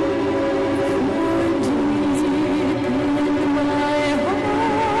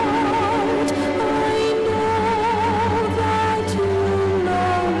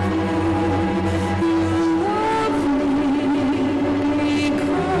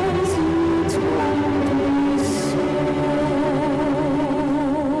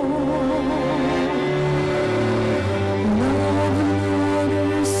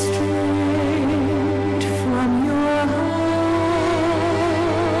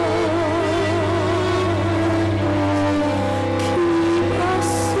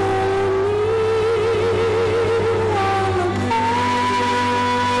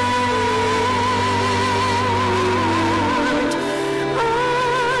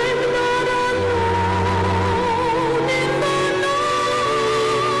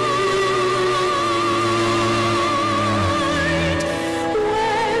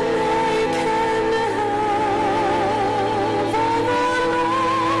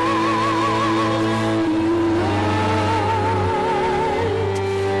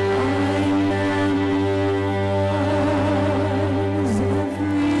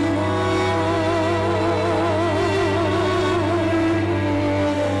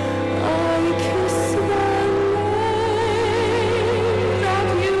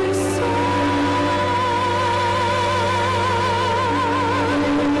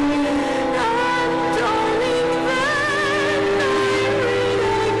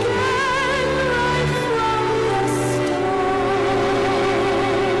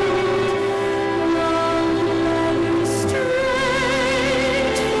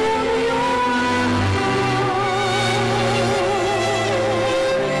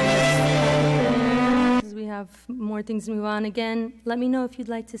 Things to move on. Again, let me know if you'd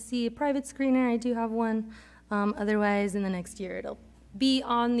like to see a private screener. I do have one. Otherwise, in the next year, it'll be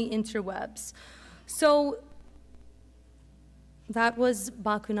on the interwebs. So that was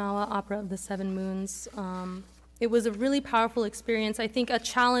Bakunawa, Opera of the Seven Moons. It was a really powerful experience. I think a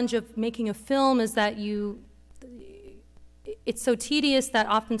challenge of making a film is that it's so tedious that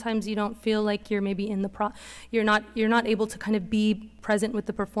oftentimes you don't feel like you're maybe in the you're not able to kind of be present with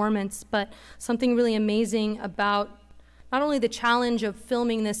the performance. But something really amazing about not only the challenge of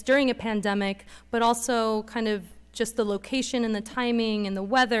filming this during a pandemic, but also kind of just the location and the timing and the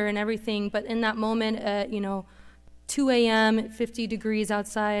weather and everything. But in that moment at 2 a.m. 50 degrees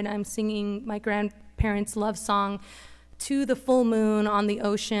outside, I'm singing my grandparents' love song to the full moon on the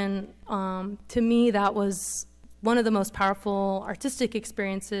ocean. To me, that was one of the most powerful artistic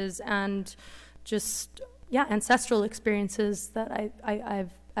experiences and just, ancestral experiences that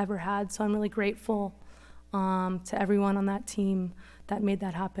I've ever had. So I'm really grateful to everyone on that team that made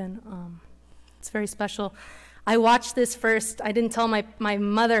that happen. It's very special. I watched this first. I didn't tell my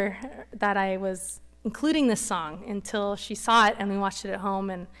mother that I was including this song until she saw it, and we watched it at home,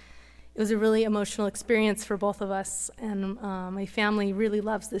 and it was a really emotional experience for both of us. And my family really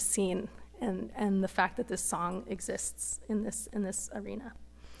loves this scene and the fact that this song exists in this arena.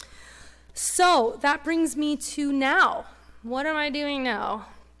 So that brings me to now. What am I doing now?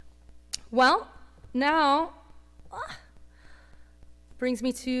 Well, now brings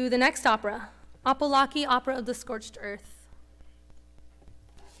me to the next opera, Apolaki, Opera of the Scorched Earth.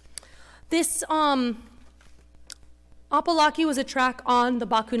 This, Apolaki was a track on the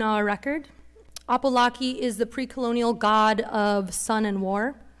Bakunawa record. Apolaki is the pre-colonial god of sun and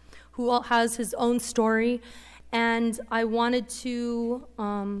war, who has his own story, and I wanted to,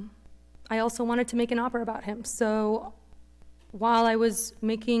 I also wanted to make an opera about him. So while I was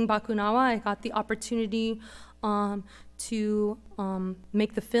making Bakunawa, I got the opportunity to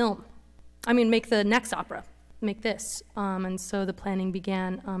make the film. I mean, make the next opera, make this. And so the planning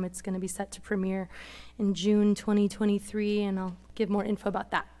began. It's going to be set to premiere in June 2023, and I'll give more info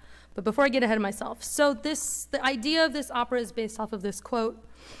about that. But before I get ahead of myself, so the idea of this opera is based off of this quote.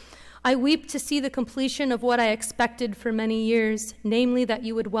 I weep to see the completion of what I expected for many years, namely that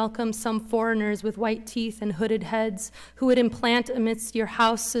you would welcome some foreigners with white teeth and hooded heads who would implant amidst your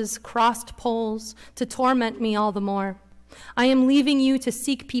houses crossed poles to torment me all the more. I am leaving you to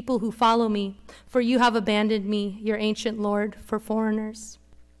seek people who follow me, for you have abandoned me, your ancient lord, for foreigners.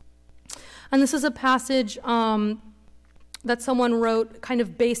 And this is a passage that someone wrote kind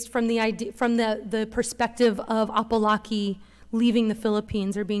of based from the idea, from the perspective of Apolaki leaving the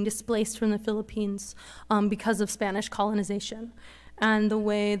Philippines or being displaced from the Philippines because of Spanish colonization. And the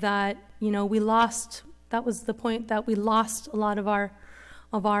way that, you know, we lost, that was the point, that we lost a lot of our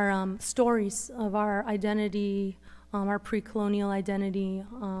stories, of our identity, our pre-colonial identity.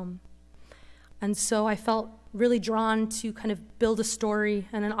 And so I felt really drawn to kind of build a story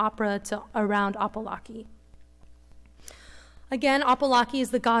and an opera around Apolaki. Again, Apolaki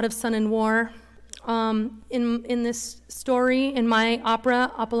is the god of sun and war. In this story, in my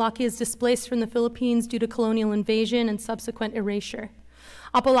opera, Apolaki is displaced from the Philippines due to colonial invasion and subsequent erasure.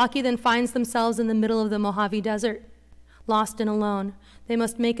 Apolaki then finds themselves in the middle of the Mojave Desert, lost and alone. They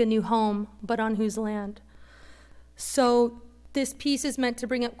must make a new home, but on whose land? So this piece is meant to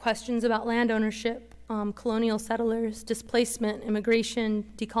bring up questions about land ownership, colonial settlers, displacement, immigration,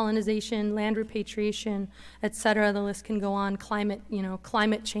 decolonization, land repatriation, etc. The list can go on. Climate, you know,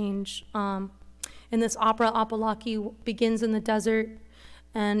 climate change. In this opera, Apolaki begins in the desert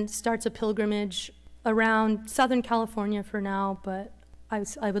and starts a pilgrimage around Southern California for now, but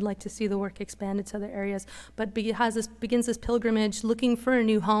I would like to see the work expanded to other areas. But begins this pilgrimage looking for a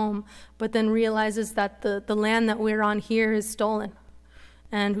new home, but then realizes that the land that we're on here is stolen.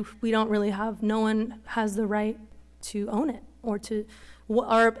 And we don't really have, no one has the right to own it, or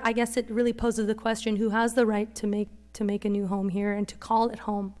I guess it really poses the question, who has the right to make a new home here and to call it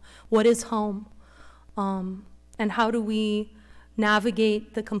home? What is home? And how do we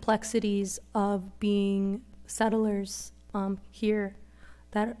navigate the complexities of being settlers here,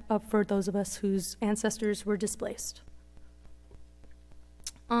 that for those of us whose ancestors were displaced?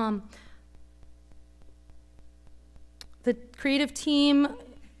 The creative team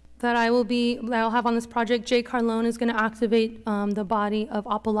that I'll have on this project, Jay Carlone is going to activate the body of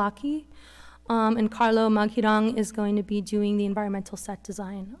Apolaki. And Carlo Maghirang is going to be doing the environmental set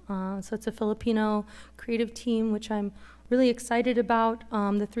design. So it's a Filipino creative team, which I'm really excited about.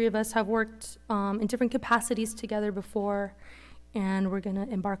 The three of us have worked in different capacities together before, and we're going to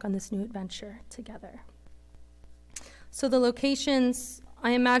embark on this new adventure together. So the locations,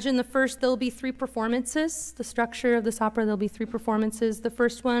 I imagine there'll be 3 performances. The structure of this opera, there'll be 3 performances. The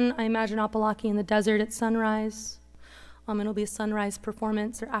first one, I imagine Apolaki in the desert at sunrise. It'll be a sunrise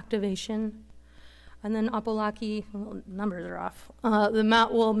performance or activation. And then Apolaki, well, numbers are off. The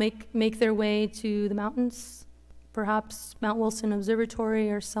Mount will make their way to the mountains, perhaps Mount Wilson Observatory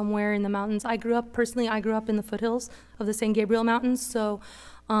or somewhere in the mountains. Personally, I grew up in the foothills of the San Gabriel Mountains, so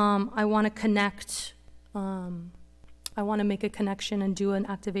I want to connect, I want to make a connection and do an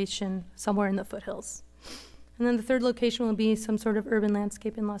activation somewhere in the foothills. And then the third location will be some sort of urban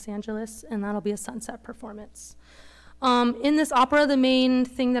landscape in Los Angeles, and that'll be a sunset performance. In this opera, the main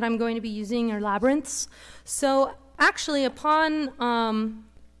thing that I'm going to be using are labyrinths. So actually, upon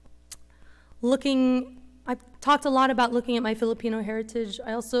I've talked a lot about looking at my Filipino heritage.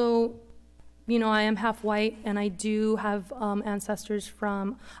 I also, you know, I am half white, and I do have ancestors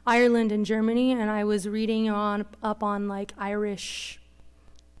from Ireland and Germany, and I was reading up on like Irish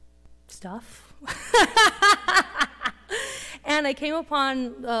stuff. And I came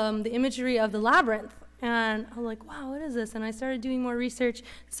upon the imagery of the labyrinth. And I'm like, wow, what is this? And I started doing more research.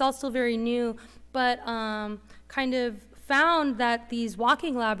 It's all still very new, but kind of found that these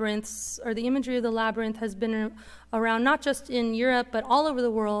walking labyrinths, or the imagery of the labyrinth, has been around not just in Europe, but all over the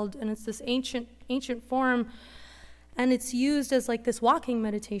world. And it's this ancient form, and it's used as like this walking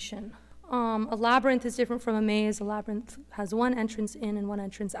meditation. A labyrinth is different from a maze. A labyrinth has one entrance in and one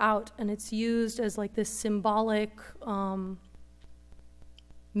entrance out, and it's used as like this symbolic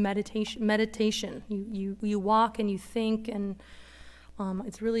meditation. You walk and you think, and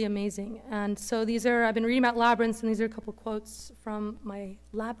It's really amazing. And so these are, I've been reading about labyrinths, and these are a couple quotes from my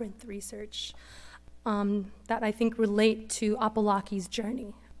labyrinth research that I think relate to Apalachi's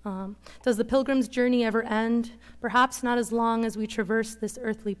journey. Does the pilgrim's journey ever end? Perhaps not as long as we traverse this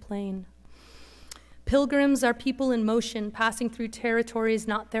earthly plane. Pilgrims are people in motion, passing through territories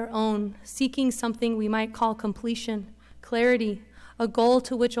not their own, seeking something we might call completion, clarity, a goal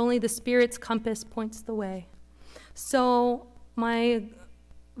to which only the spirit's compass points the way. So my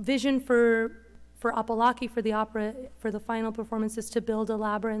vision for Apalachi, for the opera, for the final performance, is to build a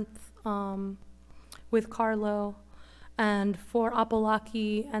labyrinth with Carlo, and for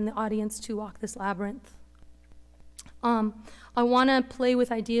Apalachi and the audience to walk this labyrinth. I want to play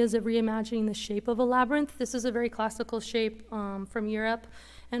with ideas of reimagining the shape of a labyrinth. This is a very classical shape from Europe,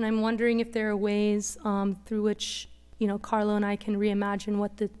 and I'm wondering if there are ways through which, you know, Carlo and I can reimagine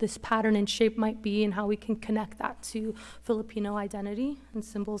what this pattern and shape might be, and how we can connect that to Filipino identity and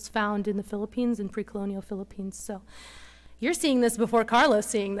symbols found in the Philippines and pre-colonial Philippines. So you're seeing this before Carlo's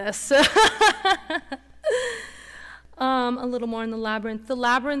seeing this. A little more in the labyrinth. The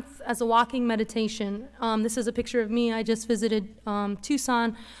labyrinth as a walking meditation. This is a picture of me. I just visited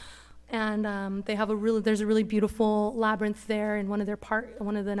Tucson, and they have there's a really beautiful labyrinth there in one of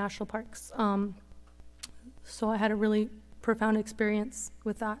the national parks. So I had a really profound experience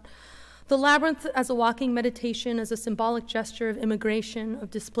with that. The labyrinth as a walking meditation is a symbolic gesture of immigration, of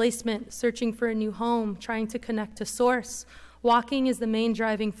displacement, searching for a new home, trying to connect to source. Walking is the main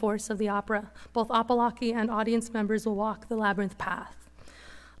driving force of the opera. Both Apalachi and audience members will walk the labyrinth path.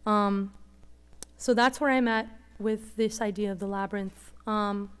 So that's where I'm at with this idea of the labyrinth.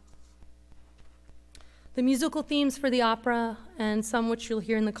 The musical themes for the opera, and some which you'll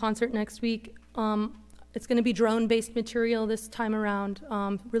hear in the concert next week, it's going to be drone-based material this time around,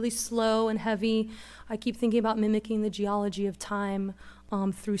 really slow and heavy. I keep thinking about mimicking the geology of time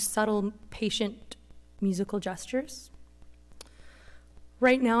through subtle, patient musical gestures.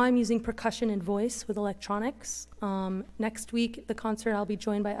 Right now, I'm using percussion and voice with electronics. Next week at the concert, I'll be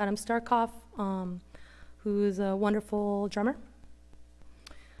joined by Adam Starkov, who is a wonderful drummer.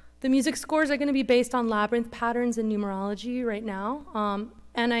 The music scores are going to be based on labyrinth patterns and numerology right now.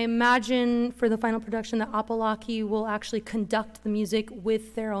 And I imagine for the final production that Apalachi will actually conduct the music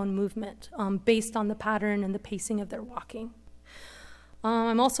with their own movement, based on the pattern and the pacing of their walking.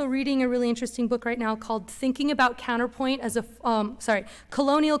 I'm also reading a really interesting book right now called Thinking About Counterpoint as a,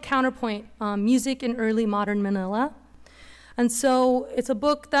 Colonial Counterpoint, Music in Early Modern Manila. And so it's a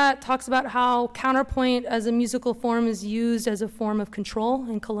book that talks about how counterpoint as a musical form is used as a form of control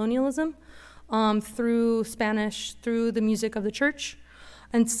in colonialism through Spanish, through the music of the church.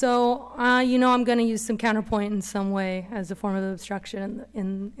 And so, you know, I'm going to use some counterpoint in some way as a form of obstruction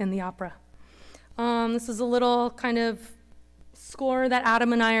in the opera. This is a little kind of score that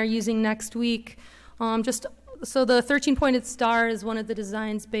Adam and I are using next week. So the 13-pointed star is one of the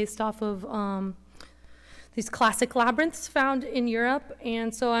designs based off of these classic labyrinths found in Europe.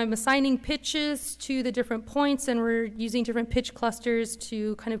 And so I'm assigning pitches to the different points, and we're using different pitch clusters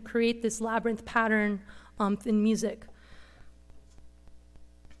to kind of create this labyrinth pattern in music.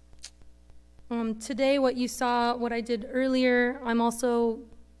 Today, what you saw, what I did earlier, I'm also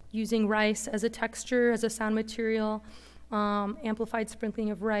using rice as a texture, as a sound material. Amplified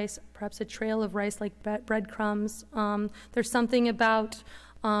sprinkling of rice, perhaps a trail of rice like breadcrumbs. There's something about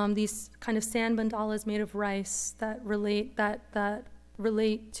these kind of sand mandalas made of rice that relate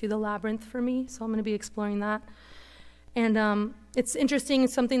to the labyrinth for me, so I'm going to be exploring that. And it's interesting,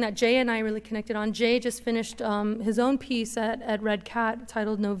 it's something that Jay and I really connected on. Jay just finished his own piece at Red Cat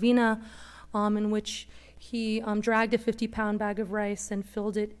titled Novena, in which he dragged a 50-pound bag of rice and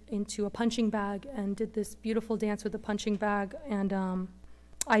filled it into a punching bag and did this beautiful dance with the punching bag, and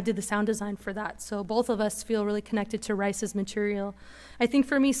I did the sound design for that. So both of us feel really connected to rice's material. I think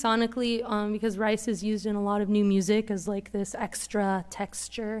for me sonically, because rice is used in a lot of new music as like this extra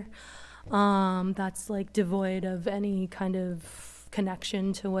texture that's like devoid of any kind of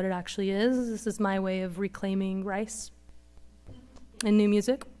connection to what it actually is. This is my way of reclaiming rice in new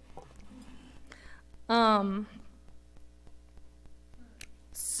music.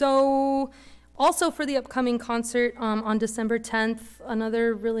 So also for the upcoming concert on December 10th,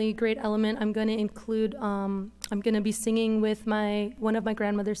 another really great element I'm going to include, I'm going to be singing with one of my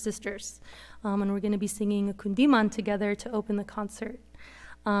grandmother's sisters, and we're going to be singing a kundiman together to open the concert.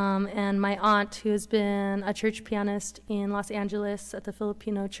 And my aunt, who has been a church pianist in Los Angeles at the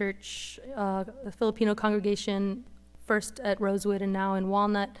Filipino church, the Filipino congregation, first at Rosewood and now in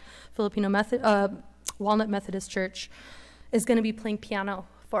Walnut Methodist Church, is going to be playing piano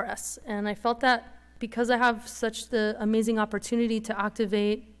for us. And I felt that because I have such the amazing opportunity to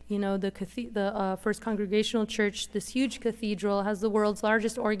activate, you know, the First Congregational Church, this huge cathedral, has the world's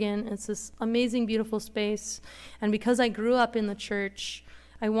largest organ. It's this amazing, beautiful space. And because I grew up in the church,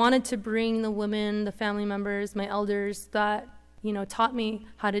 I wanted to bring the women, the family members, my elders that, you know, taught me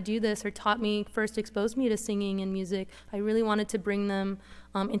how to do this, or first exposed me to singing and music. I really wanted to bring them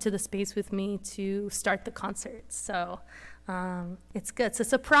into the space with me to start the concerts. So it's good. It's a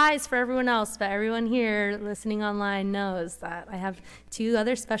surprise for everyone else, but everyone here listening online knows that I have 2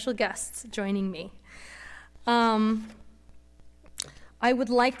 other special guests joining me. I would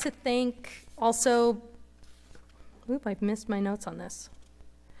like to thank also, I've missed my notes on this.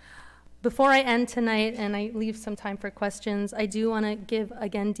 Before I end tonight and I leave some time for questions, I do want to give,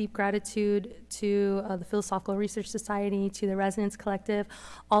 again, deep gratitude to the Philosophical Research Society, to the Resonance Collective,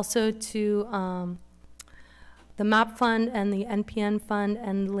 also to the MAP Fund and the NPN Fund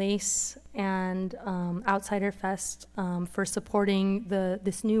and LACE and Outsider Fest for supporting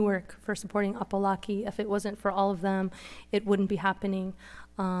this new work, for supporting Apalaki. If it wasn't for all of them, it wouldn't be happening.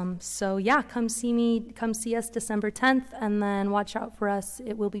 So yeah, come see us December 10th, and then watch out for us.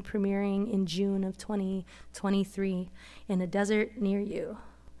 It will be premiering in June of 2023 in a desert near you.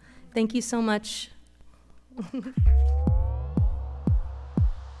 Thank you so much.